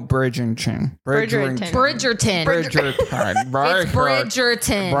 you know Bridgerton. Bridgerton. Bridgerton. Bridgerton. It's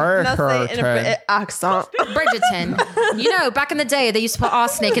Bridgerton. Now say it in a Bridgerton. accent. Bridgerton. You know, back in the day, they used to put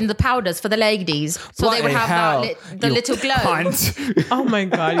arsenic in the powders for the ladies. So they would Bloody have hell, the you little glow. cunt. Oh my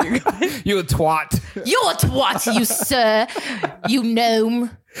god, you guys. You twat. You're a twat, you sir. You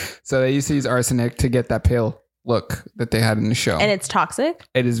gnome. So they used to use arsenic to get that pale look that they had in the show. And it's toxic?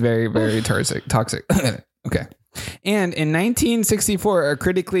 It is very, very toxic. Okay. And in 1964, a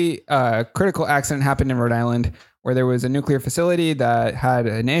critical accident happened in Rhode Island where there was a nuclear facility that had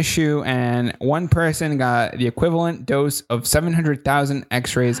an issue, and one person got the equivalent dose of 700,000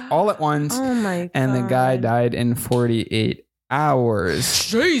 X-rays all at once. Oh my god. And the guy died in 48 hours.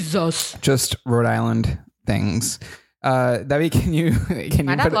 Jesus. Just Rhode Island things. David, can you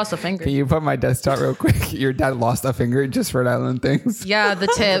My dad lost a finger. Can you put my desktop real quick? Your dad lost a finger, just Rhode Island things. Yeah, the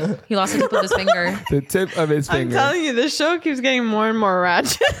tip. He lost the tip of his finger. The tip of his I'm finger. telling you, this show keeps getting more and more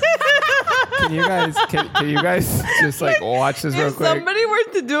ratchet. Can you guys just like watch this real If quick? somebody were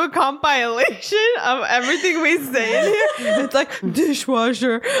to do a compilation of everything we say in here, it's like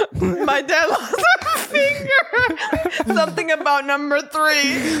dishwasher. My dad lost a finger. Something about number 3.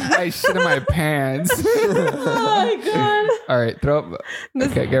 I shit in my pants. Oh my god. All right, throw up.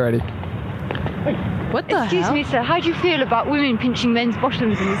 Okay, get ready. What the Excuse hell? me, sir. How do you feel about women pinching men's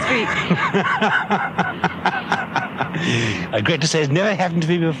bottoms in the street? I regret to say it's never happened to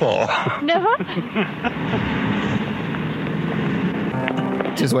me before. Never?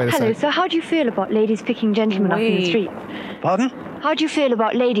 Just wait a Hello, second. sir. How do you feel about ladies picking gentlemen up in the Wait. street? Pardon? How do you feel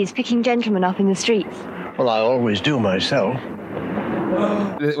about ladies picking gentlemen up in the streets? Well, I always do myself.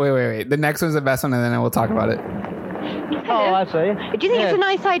 Wait. The next one's the best one, and then we'll talk about it. Oh, I see. Do you think it's a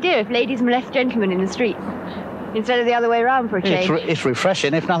nice idea if ladies molest gentlemen in the streets? Instead of the other way around for a change? It's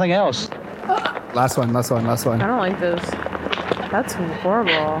refreshing, if nothing else. Last one. I don't like this. That's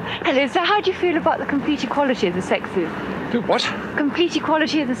horrible. Hello, sir. How do you feel about the complete equality of the sexes? What? Complete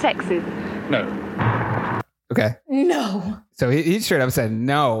equality of the sexes. No. Okay. No. So he straight up said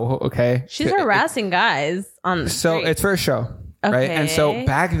no. Okay. She's harassing guys on the So street. it's for a show, right? And so Okay.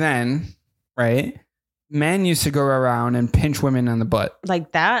 back then, right, men used to go around and pinch women on the butt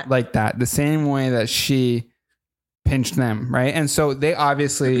like that. like that, the same way that she pinched them, right? And so they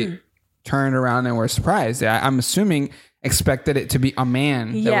obviously turned around and were surprised. I'm assuming expected it to be a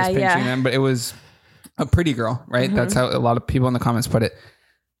man that Yeah, was pinching yeah. them, but it was a pretty girl, right? That's how a lot of people in the comments put it.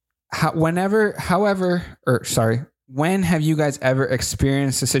 When have you guys ever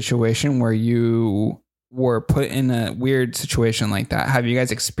experienced a situation where you were put in a weird situation like that? Have you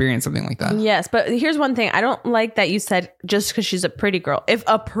guys experienced something like that? Yes, but here's one thing. I don't like that you said just because she's a pretty girl. If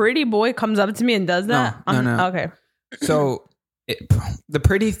a pretty boy comes up to me and does that, No. Okay. So the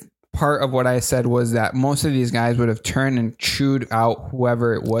pretty part of what I said was that most of these guys would have turned and chewed out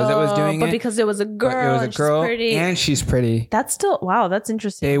whoever it was that was doing but it. because it was a girl, But it was a and she's girl pretty. and she's pretty. That's still wow. That's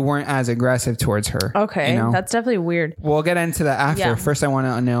interesting. They weren't as aggressive towards her. Okay, you know? that's definitely weird. We'll get into that after. Yeah. First, I want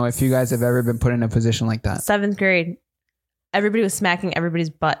to know if you guys have ever been put in a position like that. 7th grade, everybody was smacking everybody's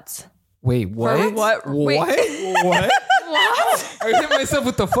butts. Wait, what? what? Wait. What? What? I hit myself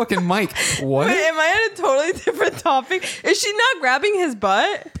with the fucking mic. What? Wait, am I on a totally different topic? Is she not grabbing his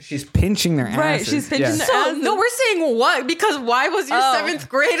butt? She's pinching their asses. Right, she's pinching Yes. their So, asses. no, we're saying what? Because why was your Oh. 7th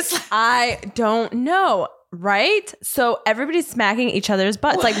grade? It's like, I don't know. Right? So everybody's smacking each other's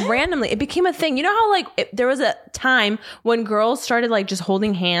butts like randomly. It became a thing. You know how there was a time when girls started like just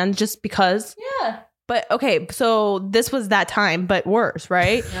holding hands just because? yeah. But okay, so this was that time, but worse,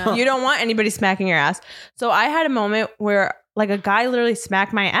 right? You don't want anybody smacking your ass. So I had a moment where like a guy literally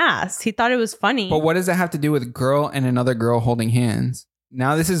smacked my ass. He thought it was funny. But what does that have to do with a girl and another girl holding hands?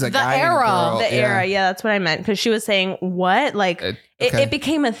 Now this is a The guy and a era. girl. the era, yeah, that's what I meant. Because she was saying, what? Like, okay. it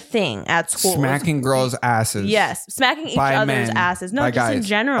became a thing at school. Smacking girls' asses. Yes, smacking each By other's men. asses. No, By just in guys.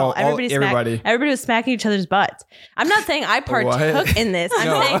 general. Oh, everybody. Everybody was smacking each other's butts. I'm not saying I partook in this. I'm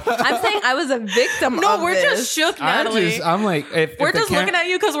No. saying I was a victim. No, of we're this. just shook, Natalie. I'm like, if we're the just looking at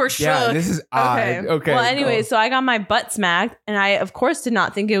you because we're shook. Yeah, this is odd. Okay. Well, anyway, go. so I got my butt smacked, and I, of course, did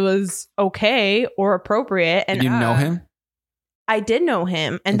not think it was okay or appropriate. And Did you know him? I did know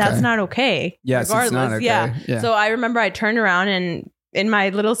him, and that's Okay. not okay. Yes, it's regardless. not okay. Yeah. So I remember I turned around and in my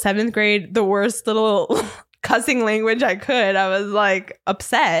little 7th grade, the worst little cussing language I could, I was like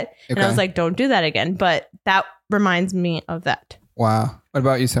upset. And I Okay. was like, don't do that again. But that reminds me of that. Wow. What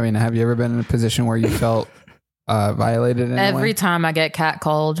about you, Sabina? Have you ever been in a position where you felt violated in any way? Every time I get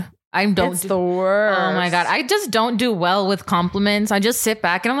catcalled, I don't. It's the worst. Oh my god, I just don't do well with compliments. I just sit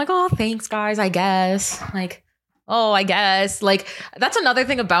back and I'm like, oh, thanks, guys. I guess. Like, oh, I guess. Like, that's another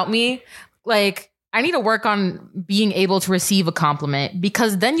thing about me. Like, I need to work on being able to receive a compliment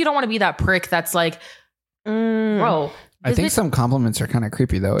because then you don't want to be that prick that's like, bro. I this think bitch- some compliments are kind of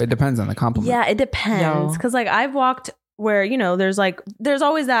creepy, though. It depends on the compliment. Yeah, it depends. No. Because like I've walked where, there's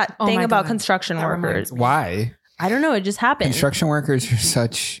always that Oh thing my about God. construction That reminds workers. Why? I don't know. It just happened. Construction workers are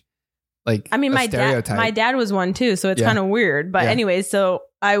such, like, I mean, a my dad, stereotype. my dad was one too, so it's Yeah. kind of weird. But Yeah. anyway, so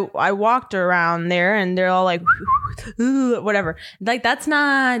I walked around there, and they're all like, whatever. Like that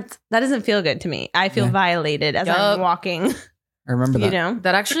doesn't feel good to me. I feel Yeah. violated as Yup. I'm walking. I remember that. You know?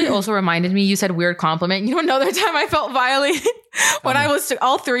 That actually also reminded me, you said weird compliment. You know, another time I felt violated when I was,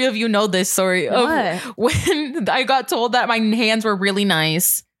 all three of you know this story. What? When I got told that my hands were really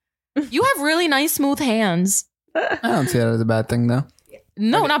nice. You have really nice, smooth hands. I don't see that as a bad thing, though.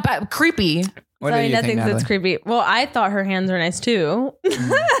 No, not bad. Creepy. What do you think, thinks Natalie? it's creepy. Well, I thought her hands were nice too.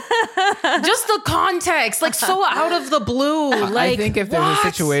 Just the context, like so out of the blue. Like, I think if there's a what?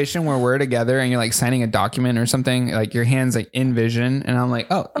 situation where we're together and you're like signing a document or something, like your hands like in vision, and I'm like,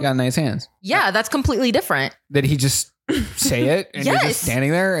 oh, you got nice hands. Yeah, that's completely different. Did he just say it and you're Yes. just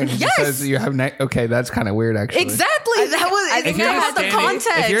standing there and he just Yes. says you have nice? Okay, that's kind of weird, actually. Exactly. That was If you're, that just had the standing,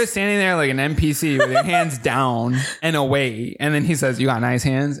 context. if you're standing there like an NPC with your hands down and away, and then he says you got nice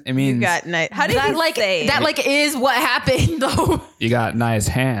hands, it means You got nice. How did that he like say that it? like is what happened though. you got nice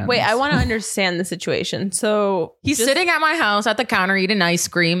hands. Wait, I want to understand the situation. So He's sitting at my house at the counter eating ice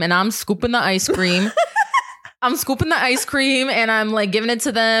cream, and I'm scooping the ice cream. I'm scooping the ice cream and I'm like giving it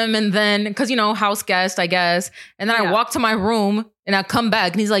to them. And then, because, you know, house guest, I guess. And then I Yeah. walk to my room and I come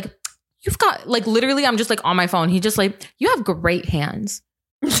back and he's like, you've got, like, literally, I'm just like on my phone. He just like, you have great hands.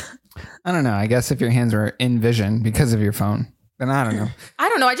 I don't know. I guess if your hands were in vision because of your phone, then I don't know. I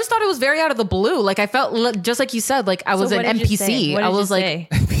don't know. I just thought it was very out of the blue. Like, I felt just like you said, like I was an NPC. I was like,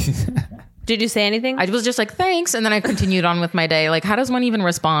 did you say anything? I was just like, thanks. And then I continued on with my day. Like, how does one even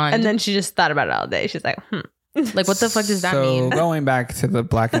respond? And then she just thought about it all day. She's like, like, what the fuck does that so mean? going back to the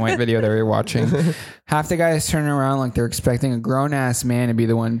black and white video that we were watching, half the guys turn around like they're expecting a grown-ass man to be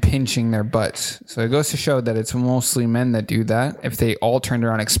the one pinching their butts. So it goes to show that it's mostly men that do that if they all turned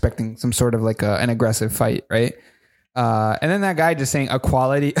around expecting some sort of like an aggressive fight, right? And then that guy just saying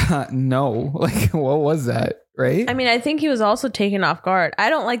equality, no. Like, what was that, right? I mean, I think he was also taken off guard. I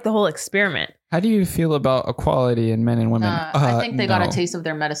don't like the whole experiment. How do you feel about equality in men and women? I think they got no. a taste of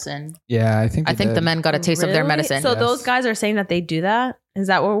their medicine. Yeah, I think I think did. the men got a taste of their Really? medicine. So Yes. those guys are saying that they do that? Is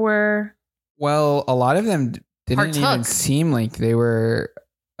that what we're... Well, a lot of them didn't even Partook. seem like they were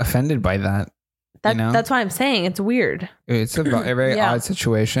offended by that. That, You know? That's why I'm saying it's weird. It's a very Yeah. odd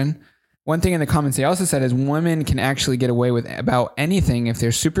situation. One thing in the comments they also said is women can actually get away with about anything if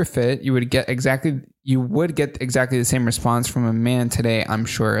they're super fit. You would get exactly the same response from a man today, I'm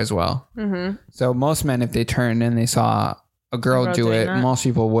sure, as well. Mm-hmm. So most men, if they turned and they saw a girl do doing it, that. most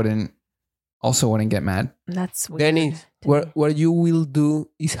people wouldn't get mad. That's weird. Dennis, what you will do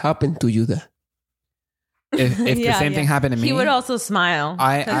is happen to you there. If the Yeah, same thing happened to me, He would also smile.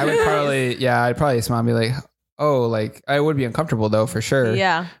 I would probably, I'd probably smile and be like, oh, like I would be uncomfortable though, for sure.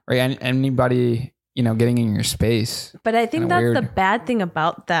 Yeah. Right. Anybody, getting in your space. But I think Kinda that's weird. the bad thing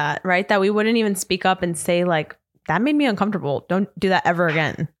about that, right? That we wouldn't even speak up and say like, that made me uncomfortable. Don't do that ever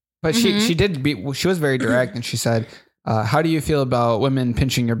again. But she was very direct and she said, how do you feel about women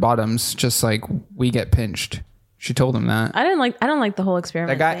pinching your bottoms just like we get pinched? She told him that. I don't like the whole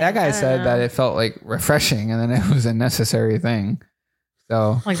experiment. That thing. guy I said don't that know. it felt like refreshing and then it was a necessary thing.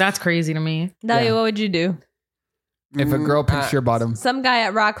 So Like, that's crazy to me. Nadia, Yeah. what would you do? if a girl pinched your bottom. Some guy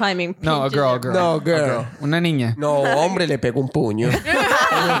at rock climbing. No, a pinches girl, your- a girl. No, A girl. Una niña. No, hombre le pego un puño.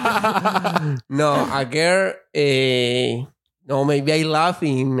 No, a girl, no, maybe I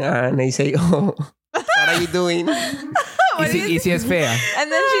laughing and I say, oh, what are you doing? What do you Y si es fea.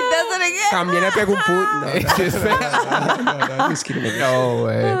 And then she does it again. También le pego un puño. It's just fea. No, just kidding. No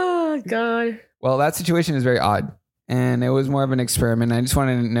way. Oh God. Well, that situation is very odd. And it was more of an experiment. I just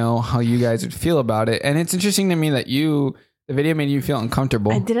wanted to know how you guys would feel about it. And it's interesting to me that the video made you feel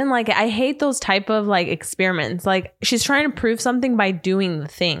uncomfortable. I didn't like it. I hate those type of like experiments. Like she's trying to prove something by doing the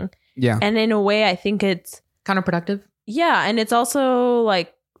thing. Yeah. And in a way, I think it's Counterproductive. yeah, and it's also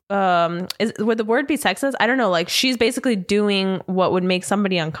like would the word be sexist? I don't know. Like she's basically doing what would make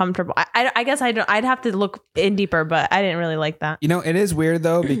somebody uncomfortable. I guess I don't. I'd have to look in deeper, but I didn't really like that. It is weird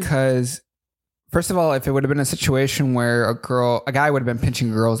though, because first of all, if it would have been a situation where a guy would have been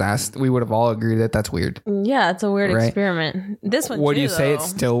pinching a girl's ass, we would have all agreed that that's weird. Yeah, it's a weird Right. experiment. This one, What do too, you say? though. It's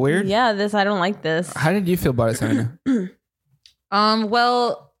still weird? Yeah, I don't like this. How did you feel about it, Serena?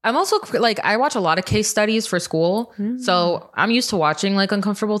 Well, I'm also like, I watch a lot of case studies for school. So I'm used to watching like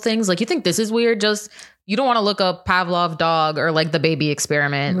uncomfortable things. Like, you think this is weird? Just, you don't want to look up Pavlov dog or like the baby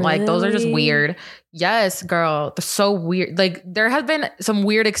experiment. Like, those are just Really? weird. Yes, girl. They're so weird. Like, there have been some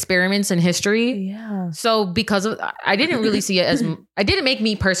weird experiments in history. Yeah. So because of, I didn't really see it as, it didn't make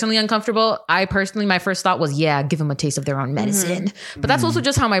me personally uncomfortable. My first thought was, yeah, give them a taste of their own medicine. But that's also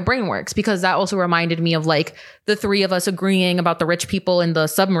just how my brain works, because that also reminded me of like the three of us agreeing about the rich people in the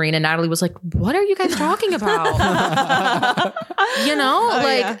submarine. And Natalie was like, what are you guys talking about?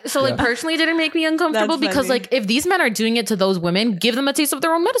 Personally, it didn't make me uncomfortable That's because funny. like if these men are doing it to those women, give them a taste of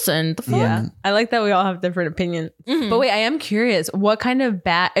their own medicine. The fuck? Yeah, I like that we all have different opinions. Mhm. But wait, I am curious. What kind of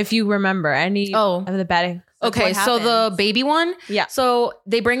bat? If you remember any of the batting? Okay, so the baby one. Yeah. So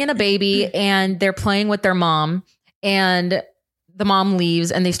they bring in a baby and they're playing with their mom, and the mom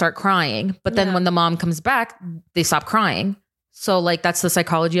leaves and they start crying. But then when the mom comes back, they stop crying. So like that's the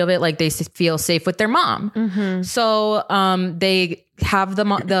psychology of it. Like they feel safe with their mom. Mm-hmm. So they have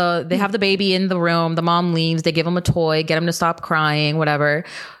they have the baby in the room. The mom leaves. They give him a toy, get him to stop crying, whatever.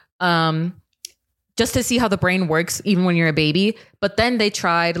 Just to see how the brain works, even when you're a baby. But then they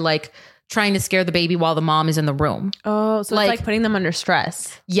tried trying to scare the baby while the mom is in the room. Oh, so it's like putting them under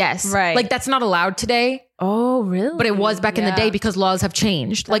stress. Yes. Right. Like that's not allowed today. Oh, really? But it was back in the day because laws have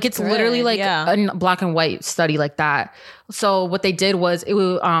changed. Like it's literally like a black and white study like that. So what they did was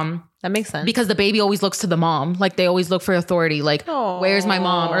that makes sense. Because the baby always looks to the mom. Like they always look for authority. Like, where's my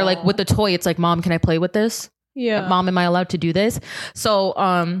mom? Or like with the toy, it's like, Mom, can I play with this? Yeah. Mom, am I allowed to do this?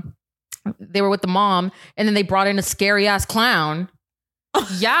 So they were with the mom, and then they brought in a scary ass clown.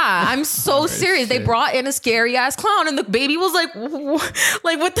 Yeah, I'm so serious. They brought in a scary ass clown, and the baby was like,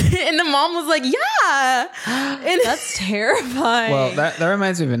 what? And the mom was like, yeah. And that's terrifying. Well, that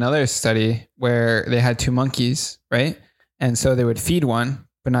reminds me of another study where they had two monkeys, right? And so they would feed one,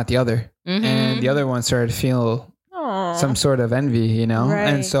 but not the other. Mm-hmm. And the other one started to feel some sort of envy, you know? Right.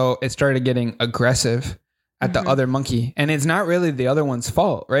 And so it started getting aggressive at the other monkey. And it's not really the other one's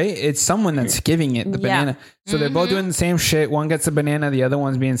fault, right? It's someone that's giving it the banana. So they're both doing the same shit. One gets the banana, the other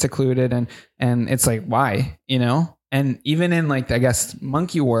one's being secluded. And it's like, why? You know? And even in like, I guess,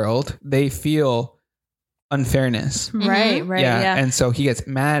 monkey world, they feel unfairness. Right, yeah. And so he gets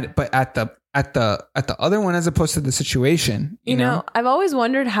mad, but at the other one as opposed to the situation, you know? I've always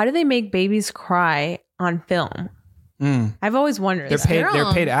wondered, how do they make babies cry on film? I've always wondered. They're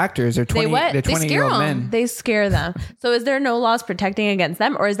paid actors. They're 20-year-old men. They scare them. So is there no laws protecting against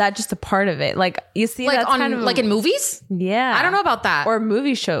them, or is that just a part of it? Like you see, like that's on kind of like in movies. Yeah, I don't know about that. Or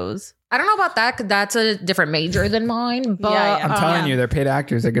movie shows. I don't know about that. 'Cause that's a different major than mine. But I'm telling you, they're paid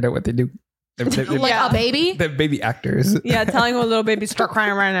actors. They're good at what they do. They're like a baby. They're baby actors. Yeah, telling a little baby start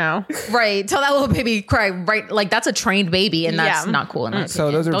crying right now. Right. Tell that little baby cry. Right. Like that's a trained baby, and that's not cool enough.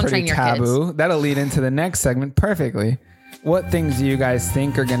 So those are Don't pretty train your taboo. kids. That'll lead into the next segment perfectly. What things do you guys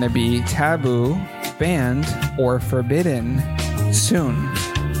think are going to be taboo, banned, or forbidden soon?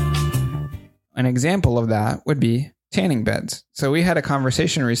 An example of that would be tanning beds. So we had a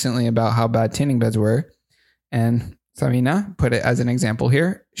conversation recently about how bad tanning beds were, and Savina put it as an example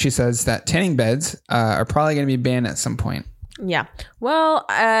here. She says that tanning beds are probably going to be banned at some point. Yeah. Well,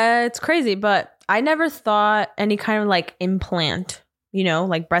 it's crazy, but I never thought any kind of like implant,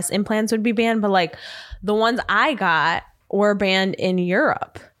 like breast implants would be banned, but like the ones I got were banned in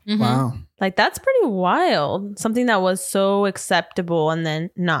Europe. Mm-hmm. Wow. Like that's pretty wild. Something that was so acceptable and then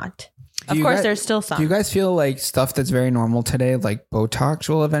not. Of course, there's still some. Do you guys feel like stuff that's very normal today, like Botox,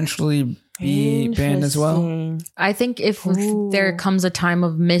 will eventually be banned as well? I think if there comes a time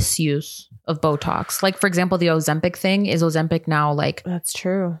of misuse of Botox, like for example, the Ozempic thing, is Ozempic now like... That's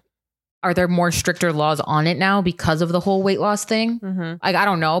true. Are there more stricter laws on it now because of the whole weight loss thing? Mm-hmm. Like, I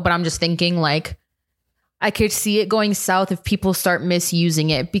don't know, but I'm just thinking like, I could see it going south if people start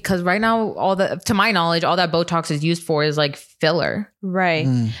misusing it, because right now, to my knowledge, all that Botox is used for is like filler. Right.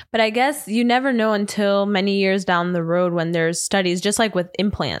 But I guess you never know until many years down the road when there's studies, just like with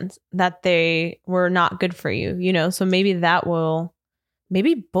implants, that they were not good for you, so maybe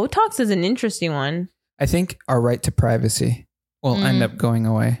maybe Botox is an interesting one. I think our right to privacy will end up going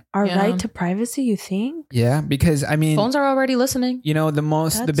away. Our right to privacy, you think? Yeah, because I mean, phones are already listening.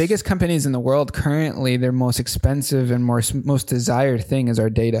 The biggest companies in the world currently, their most expensive and most desired thing is our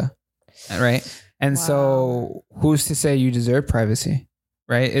data, right? And so, who's to say you deserve privacy,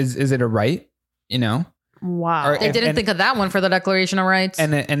 right? Is it a right? Wow. They didn't think of that one for the Declaration of Rights.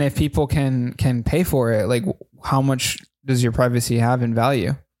 And if people can pay for it, like how much does your privacy have in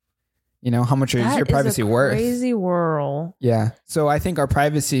value? How much is your privacy worth? Crazy world. Yeah. So I think our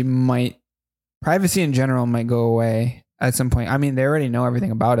privacy in general might go away at some point. I mean, they already know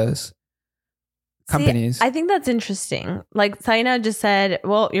everything about us. Companies. I think that's interesting. Like Saina just said,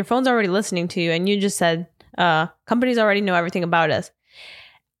 well, your phone's already listening to you. And you just said, companies already know everything about us.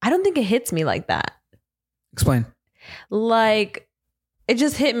 I don't think it hits me like that. Explain. Like, it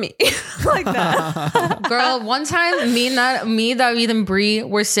just hit me like that. Girl, one time me, David, and Brie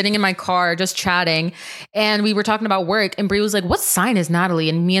were sitting in my car just chatting, and we were talking about work, and Brie was like, what sign is Natalie?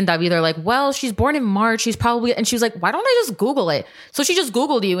 And me and David are like, well, she's born in March. She's probably... And she was like, why don't I just Google it? So she just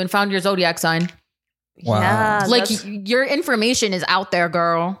Googled you and found your zodiac sign. Wow. Yeah, like your information is out there,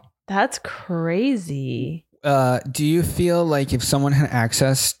 girl. That's crazy. Do you feel like if someone had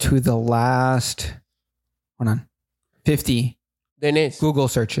access to the last 50 Dennis, Google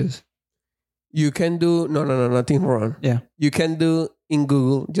searches? you can do nothing wrong. Yeah. You can do in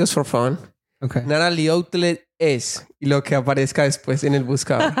Google just for fun. Okay. Natalie Outlet es y lo que aparezca después en el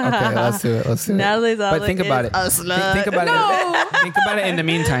buscador. Okay, let's do it. Let's do it. Natalie's But think about it. Think about it. Think about it in the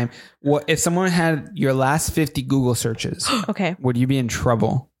meantime. What if someone had your last 50 Google searches? Okay, Would you be in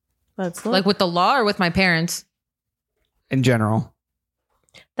trouble let's look. Like with the law or with my parents? in general?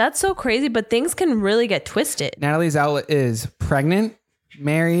 That's so crazy, but things can really get twisted. Natalie's outlet is pregnant,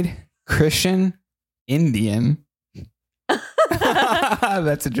 married, Christian, Indian.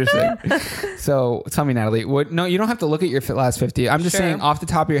 That's interesting. So tell me, Natalie, no, you don't have to look at your last 50. I'm just Sure. saying off the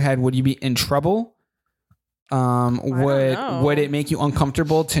top of your head, would you be in trouble? know. Would it make you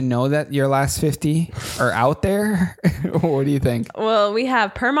uncomfortable to know that your last 50 are out there? What do you think? Well, we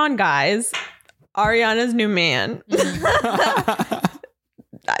have Permon Guys, Ariana's new man.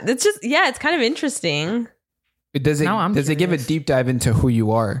 It's just, yeah, it's kind of interesting. Does it Now I'm give a curious. deep dive into who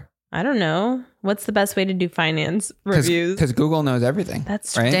you are? I don't know. What's the best way to do finance reviews? Because Google knows everything.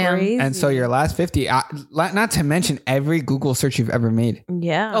 That's right. Damn. crazy. And so your last 50, not to mention every Google search you've ever made.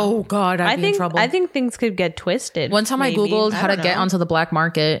 Yeah. Oh God, I'd be in trouble. I think things could get twisted. One time maybe. I Googled how to don't get know. onto the black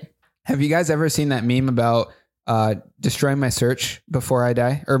market. Have you guys ever seen that meme about destroying my search before I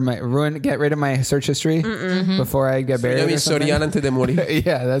die, or get rid of my search history before I get buried? Soy mi or something? historial antes de morir.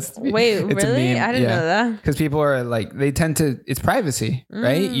 Yeah, that's Wait, it's a really? meme. I didn't know that. Because people are like, they tend to. It's privacy,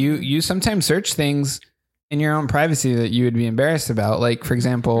 right? You sometimes search things in your own privacy that you would be embarrassed about. Like, for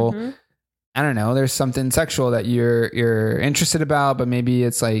example, I don't know, there's something sexual that you're interested about, but maybe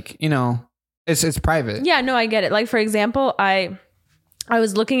it's like, it's private. Yeah, no, I get it. Like, for example, I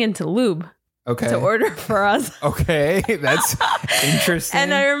was looking into lube Okay. to order for us. Okay, that's interesting.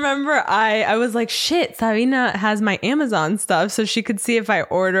 And I remember I was like, shit, Sabina has my Amazon stuff, so she could see if I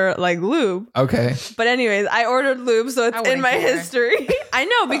order like lube. Okay. But anyways, I ordered lube, so it's in wouldn't my care. history. I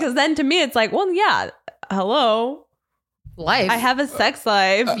know, because then to me, it's like, well, yeah, hello. Life. I have a sex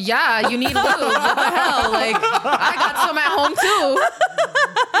life. Yeah, you need lube. What the hell? Like, I got some at home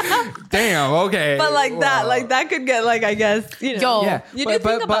too. Damn. Okay. But like that, Wow. like that could get like, I guess, Yo, Yeah, You do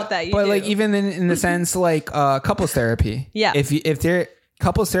think about that, you but do. like even in the sense like couples therapy. Yeah. If there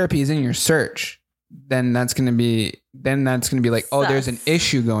couples therapy is in your search, then that's gonna be like, oh, there's an Sus.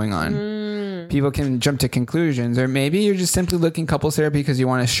 issue going on. People can jump to conclusions, or maybe you're just simply looking couples therapy because you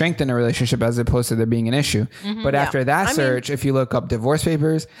want to strengthen a relationship as opposed to there being an issue. But after that search, if you look up divorce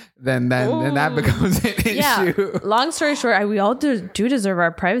papers, then that becomes an Yeah. issue. Long story short, we all do deserve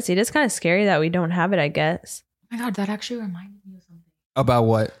our privacy. It is kind of scary that we don't have it, I guess. Oh my God, that actually reminded me of something. About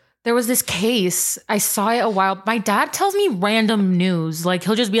what? There was this case. I saw it a while. My dad tells me random news. Like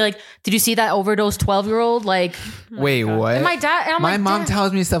he'll just be like, "Did you see that overdose 12-year-old?" Like, Wait, what? and my dad. And I'm My like, mom Dad,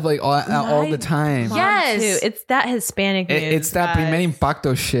 tells me stuff like all the time. Mom, Yes. too. It's that Hispanic news. It's that guys. primer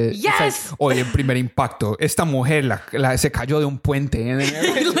impacto shit. Yes. It's like, oye, primer impacto. Esta mujer se cayó de un puente. And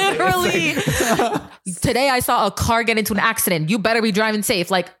then- literally. Today I saw a car get into an accident. You better be driving safe.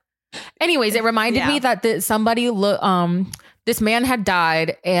 Like, anyways, it reminded me that this man had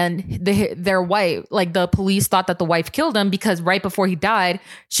died, and their wife, like the police thought that the wife killed him because right before he died,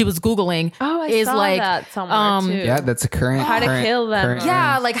 she was Googling. Oh, I is saw like, that somewhere too. Yeah, that's a current. How to kill them. current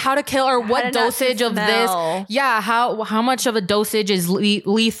Yeah, trend. like how to kill or How what to not dosage of smell. this. Yeah, how much of a dosage is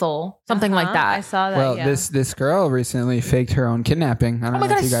lethal, something like I that. saw that. Well, yeah. this girl recently faked her own kidnapping. I don't my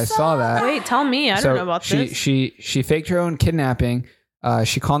know God, if you I guys saw saw that. Wait, tell me. I don't know about this. She faked her own kidnapping.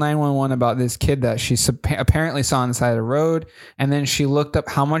 She called 911 about this kid that she apparently saw on the side of the road, and then she looked up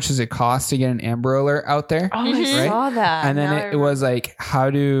how much does it cost to get an Amber Alert out there. Oh, I saw that. And then Now I it was like,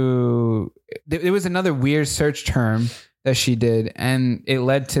 it was another weird search term that she did, and it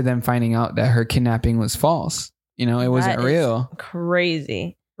led to them finding out that her kidnapping was false. It wasn't That is real,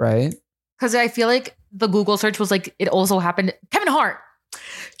 crazy. right? Because I feel like the Google search was like, it also happened. Kevin Hart.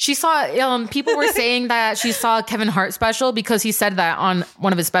 She saw, people were saying that she saw a Kevin Hart special because he said that on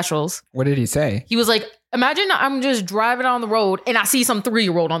one of his specials. What did he say? He was like, imagine I'm just driving on the road and I see some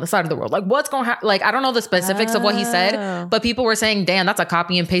 3-year-old on the side of the road. Like, what's going to happen? Like, I don't know the specifics of what he Oh. said, but people were saying, damn, that's a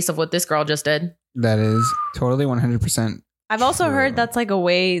copy and paste of what this girl just did. That is totally 100%. I've also True. heard that's like a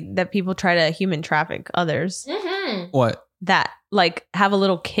way that people try to human traffic others. Mm-hmm. What? That like have a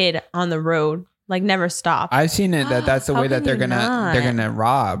little kid on the road, like never stop. I've seen it that's the How way that can they're you gonna not? they're gonna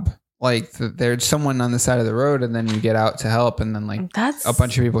rob like there's someone on the side of the road, and then you get out to help, and then like That's a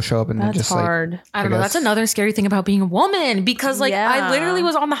bunch of people show up, and they're that's just hard. I don't know. guess. That's another scary thing about being a woman because, like, Yeah. I literally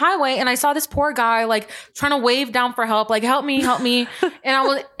was on the highway and I saw this poor guy like trying to wave down for help, like help me, and I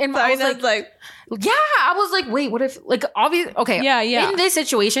was like, yeah, I was like, wait, what if like obvious? Okay, Yeah. In this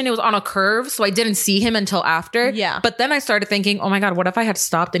situation, it was on a curve, so I didn't see him until after. Yeah. but then I started thinking, oh my god, what if I had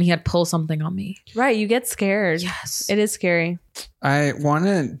stopped and he had pulled something on me? Right, you get scared. Yes, It is scary. I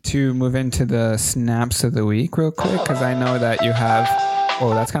wanted to move into the snaps of the week real quick because I know that you have. Oh,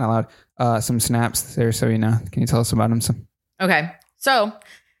 that's kind of loud. Some snaps there, so can you tell us about them? Some. Okay, so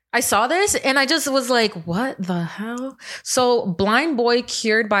I saw this and I just was like, what the hell? So, blind boy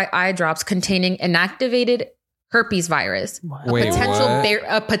cured by eye drops containing inactivated herpes virus. Wait, what?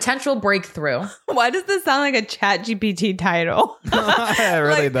 A potential breakthrough. Why does this sound like a Chat GPT title? It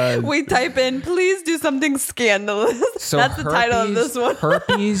really does. We type in, please do something scandalous. So That's the title of this one.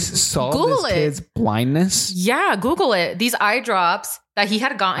 Herpes solved Google this it. kid's blindness. Yeah, Google it. These eye drops that he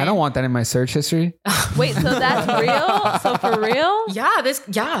had gotten. I don't want that in my search history. Wait, so that's real? So for real?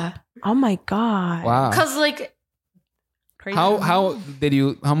 Yeah. Oh my God. Wow. Because like, Crazy. How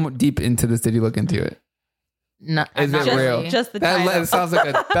deep into this did you look into it? no, Is not it really. real? Just the title.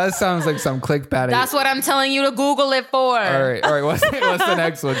 That sounds like some clickbait. That's what I'm telling you to Google it for. All right. What's the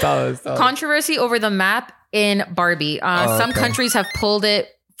next one? Tell us. Controversy over the map in Barbie. Some okay. countries have pulled it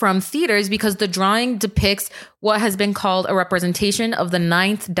from theaters because the drawing depicts what has been called a representation of the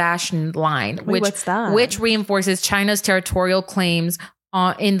ninth dash line, what's that? which reinforces China's territorial claims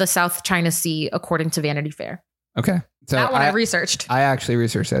in the South China Sea, according to Vanity Fair. Okay. So That one I researched. I actually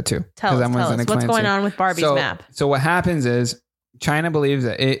researched that too. Tell 'cause us, I'm gonna what's explain it going to you. on with Barbie's map? So what happens is China believes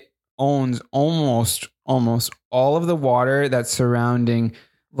that it owns almost all of the water that's surrounding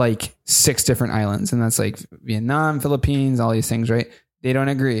like 6 different islands. And that's like Vietnam, Philippines, all these things, right? They don't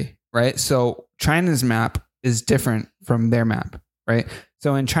agree, right? So China's map is different from their map, right?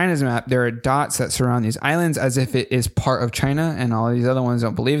 So in China's map, there are dots that surround these islands as if it is part of China, and all these other ones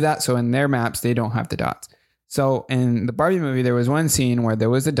don't believe that. So in their maps, they don't have the dots. So in the Barbie movie, there was one scene where there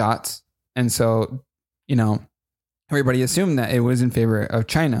was the dots. And so, everybody assumed that it was in favor of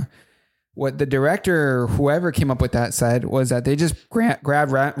China. What the director, whoever came up with that, said was that they just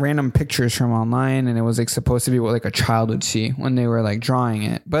grabbed random pictures from online, and it was like supposed to be what like a child would see when they were like drawing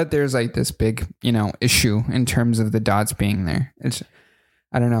it. But there's like this big, issue in terms of the dots being there.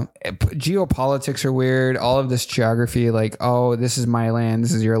 I don't know. Geopolitics are weird. All of this geography, like, oh, this is my land,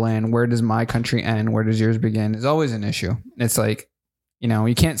 this is your land. Where does my country end? Where does yours begin? Is always an issue. It's like,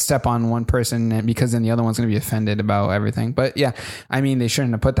 you can't step on one person because then the other one's going to be offended about everything. But yeah, I mean, they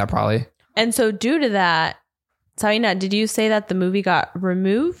shouldn't have put that probably. And so due to that, Sarina, did you say that the movie got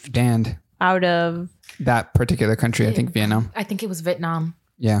removed Banned out of... that particular country. I think Vietnam. I think it was Vietnam.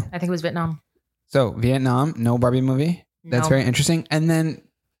 Yeah. I think it was Vietnam. So Vietnam, no Barbie movie. That's No. very interesting. And then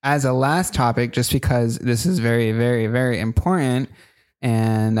as a last topic, just because this is very, very, very important,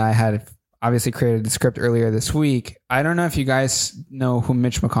 and I had obviously created the script earlier this week. I don't know if you guys know who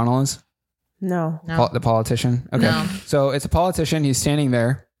Mitch McConnell is. No. No. The politician. Okay. No. So it's a politician. He's standing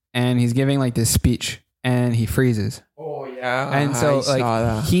there and he's giving like this speech and he freezes. Oh, yeah. And so I saw like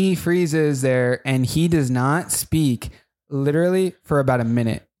that. he freezes there and he does not speak literally for about a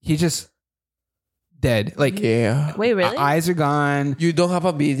minute. He just dead. Like Yeah. Wait, really? eyes are gone. You don't have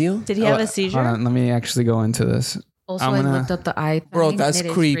a video? Did he have Oh, a seizure? Hold on, let me actually go into this. Also, I'm I gonna- looked up the eye. Bro, thing, that's and it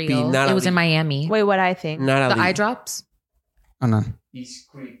is creepy. real. Natalie. It was in Miami. Wait, what I think? Natalie. The eye drops. Hold on. He's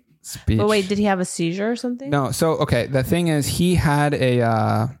creepy. Speech. But wait, did he have a seizure or something? No. So okay, the thing is, he had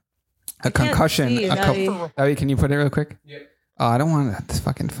a concussion. see, Navi. Navi, can you put it real quick? Yeah. Oh, I don't want this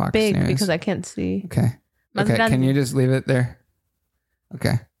fucking Fox Big News. because I can't see. Okay. Más Okay. Can grande. you just leave it there?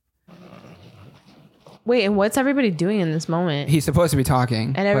 Okay. Wait, and what's everybody doing in this moment? He's supposed to be talking,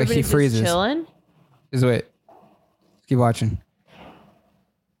 and but he everybody's just freezes. chilling? Just wait. Keep watching.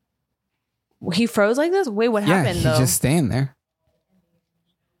 He froze like this? Wait, what Yeah, happened he's though? just staying there.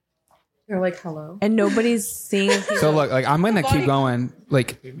 You're like, hello. And nobody's seeing if he's So look, like I'm gonna keep going.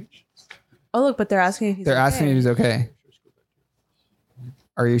 Like Oh look, but they're asking if he's they're asking if okay. he's okay.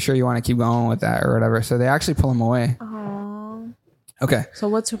 Are you sure you want to keep going with that or whatever? So they actually pull him away. Aw. Okay. So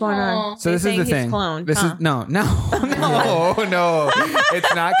what's going on? So They're this is the saying he's thing. cloned, This huh? is no. No.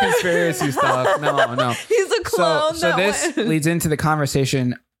 It's not conspiracy stuff. No. He's a clone. So this leads into the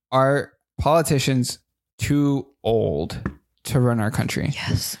conversation. Are politicians too old to run our country?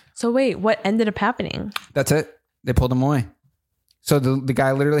 Yes. So wait, what ended up happening? That's it. They pulled him away. So the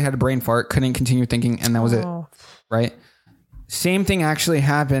guy literally had a brain fart, couldn't continue thinking, and that was it. Oh. Right? Same thing actually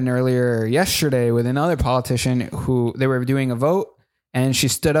happened earlier yesterday with another politician who they were doing a vote, and she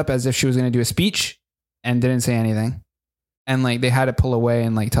stood up as if she was going to do a speech and didn't say anything. And like they had to pull away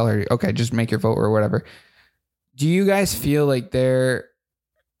and like tell her, okay, just make your vote or whatever. Do you guys feel like the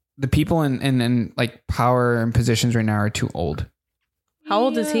people in like power and positions right now are too old? How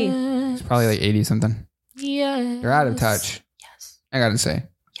old is he? It's probably like 80 something. Yeah. They're out of touch. Yes. I got to say.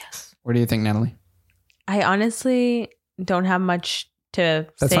 Yes. What do you think, Natalie? I honestly don't have much to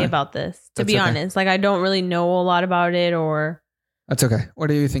That's say fine. about this, to That's be okay. honest. Like, I don't really know a lot about it or... That's okay. What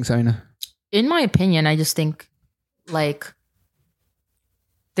do you think, Sabina? In my opinion, I just think like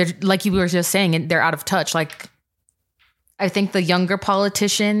they're like you were just saying, they're out of touch. Like I think the younger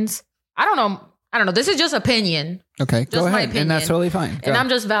politicians, I don't know. This is just opinion. Okay, go my ahead. And that's opinion. totally fine. And Go. I'm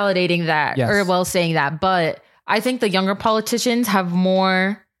just validating that Yes. or well saying that. But I think the younger politicians have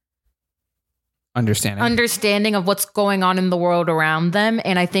more understanding of what's going on in the world around them.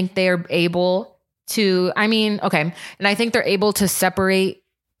 And I think they are able to, and I think they're able to separate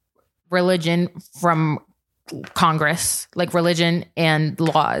religion from Congress, like religion and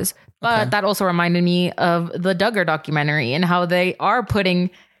laws. But Okay. that also reminded me of the Duggar documentary and how they are putting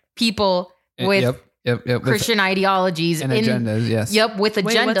people with Yep. With Christian ideologies and in agendas, yes. Yep, with agendas.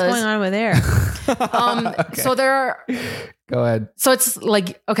 Wait, what's going on over there? Okay. So there are, Go ahead. so it's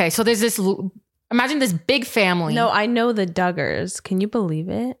like, okay, so there's this, imagine this big family. No, I know the Duggars. Can you believe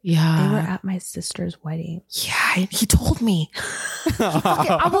it? They were Yeah. at my sister's wedding. Yeah, he told me.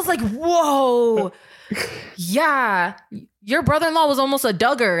 I was like, whoa. Yeah. Your brother-in-law was almost a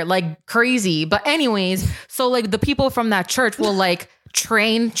Duggar, like crazy. But anyways, so like the people from that church will like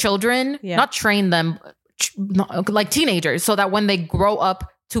train children, Yeah. not train them, like teenagers, so that when they grow up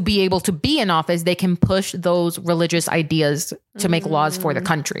to be able to be in office, they can push those religious ideas to make laws for the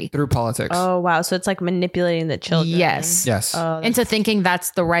country. Through politics. Oh, wow. So it's like manipulating the children. Yes. Yes. Oh, Into thinking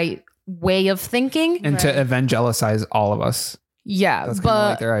that's the right way of thinking. And to evangelize all of us. Yeah. That's kind of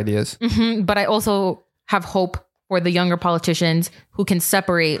like But their ideas. But I also have hope for the younger politicians who can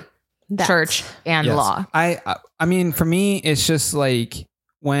separate That's- church and Yes. law. I mean, for me, it's just like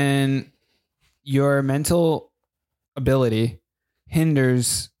when your mental ability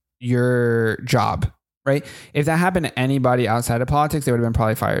hinders your job, right? If that happened to anybody outside of politics, they would have been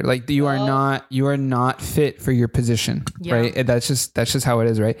probably fired. Like you are not fit for your position, Yeah. right? That's just how it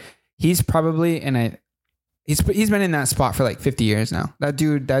is, right? He's probably he's been in that spot for like 50 years now. That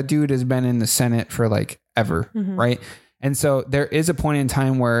dude has been in the Senate for like ever, right? And so there is a point in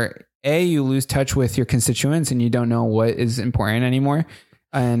time where you lose touch with your constituents and you don't know what is important anymore.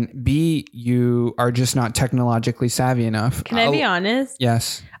 And B, you are just not technologically savvy enough. Can I be honest?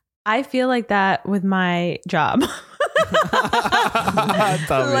 Yes. I feel like that with my job.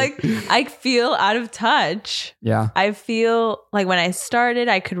 Like I feel out of touch. Yeah. I feel like when I started,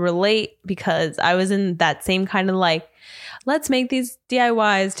 I could relate because I was in that same kind of like, let's make these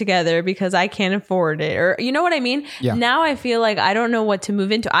DIYs together because I can't afford it. Or you know what I mean? Yeah. Now I feel like I don't know what to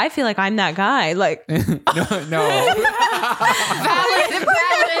move into. I feel like I'm that guy. Like No.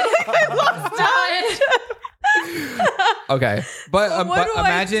 Okay. But What do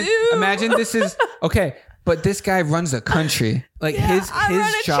I do? imagine this is okay. But this guy runs the country. Like his I run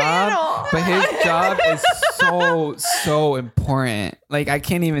a job, channel. but his job is so important. Like I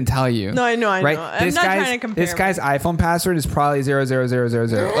can't even tell you. No, I know, I right? know. I'm not trying to compare This guy's iPhone password is probably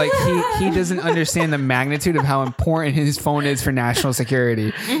 00000. Like he doesn't understand the magnitude of how important his phone is for national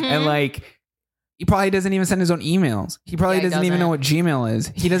security. And like he probably doesn't even send his own emails. He probably Yeah, he doesn't even know doesn't. what Gmail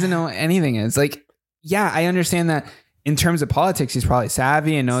is. He doesn't know what anything is. Like, yeah, I understand that in terms of politics, he's probably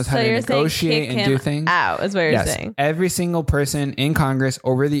savvy and knows how to you're saying negotiate kick and do him things. out is what you're Yes, saying. every single person in Congress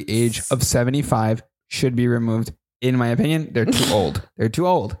over the age of 75 should be removed. In my opinion, they're too old. They're too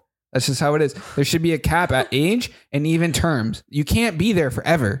old. That's just how it is. There should be a cap at age and even terms. You can't be there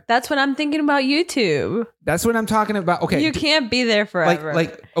forever. That's what I'm thinking about YouTube. That's what I'm talking about. Okay. You can't be there forever.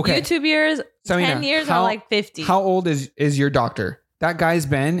 Okay. YouTube years, Samina, 10 years are like 50. How old is your doctor? That guy's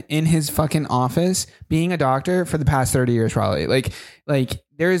been in his fucking office being a doctor for the past 30 years, probably. Like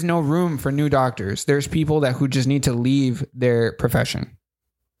there is no room for new doctors. There's people who just need to leave their profession.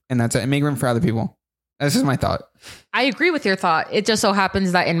 And that's it. And make room for other people. That's just my thought. I agree with your thought. It just so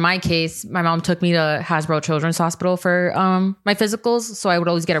happens that in my case, my mom took me to Hasbro Children's Hospital for my physicals. So I would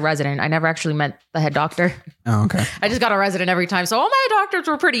always get a resident. I never actually met the head doctor. Oh, okay. I just got a resident every time. So all my doctors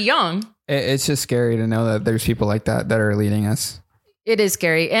were pretty young. It's just scary to know that there's people like that are leading us. It is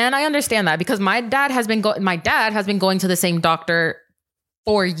scary. And I understand that because my dad has been going to the same doctor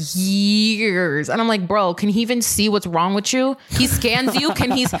for years. And I'm like, bro, can he even see what's wrong with you? He scans you.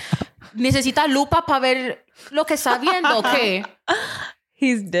 Necesita lupa para ver lo que está viendo. Okay.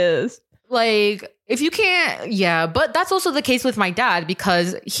 He's this. Like, if you can't, yeah. But that's also the case with my dad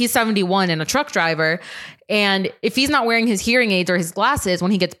because he's 71 and a truck driver. And if he's not wearing his hearing aids or his glasses when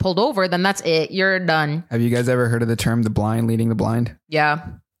he gets pulled over, then that's it. You're done. Have you guys ever heard of the term the blind leading the blind? Yeah.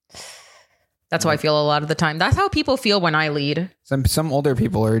 That's how I feel a lot of the time. That's how people feel when I lead. Some older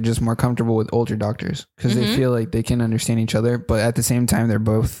people are just more comfortable with older doctors because they feel like they can understand each other. But at the same time, they're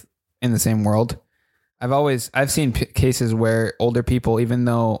both in the same world. I've seen cases where older people, even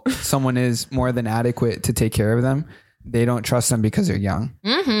though someone is more than adequate to take care of them, they don't trust them because they're young.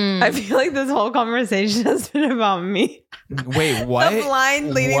 I feel like this whole conversation has been about me. Wait, what? The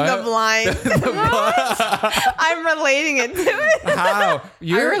blind leading the blind. I'm relating it to it. How?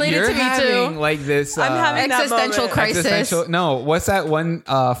 You're related to me having too. like this I'm having that existential moment. crisis. No, what's that one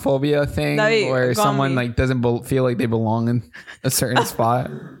phobia thing where someone like doesn't feel like they belong in a certain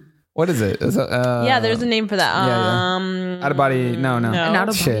spot? What is it? Is it Yeah, there's a name for that. Out of body. No. An out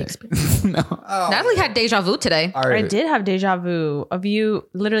of body Shit. No. Natalie had deja vu today. All right. I did have deja vu of you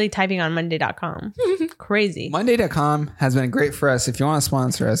literally typing on Monday.com. Crazy. Monday.com has been great for us. If you want to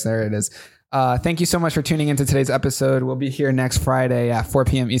sponsor us, there it is. Thank you so much for tuning into today's episode. We'll be here next Friday at 4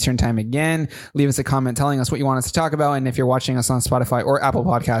 p.m. Eastern time again. Leave us a comment telling us what you want us to talk about. And if you're watching us on Spotify or Apple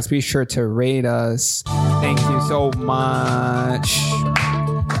Podcasts, be sure to rate us. Thank you so much.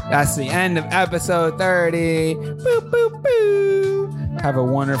 That's the end of episode 30. Boop, boop, boop. Have a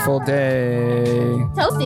wonderful day. Toasty.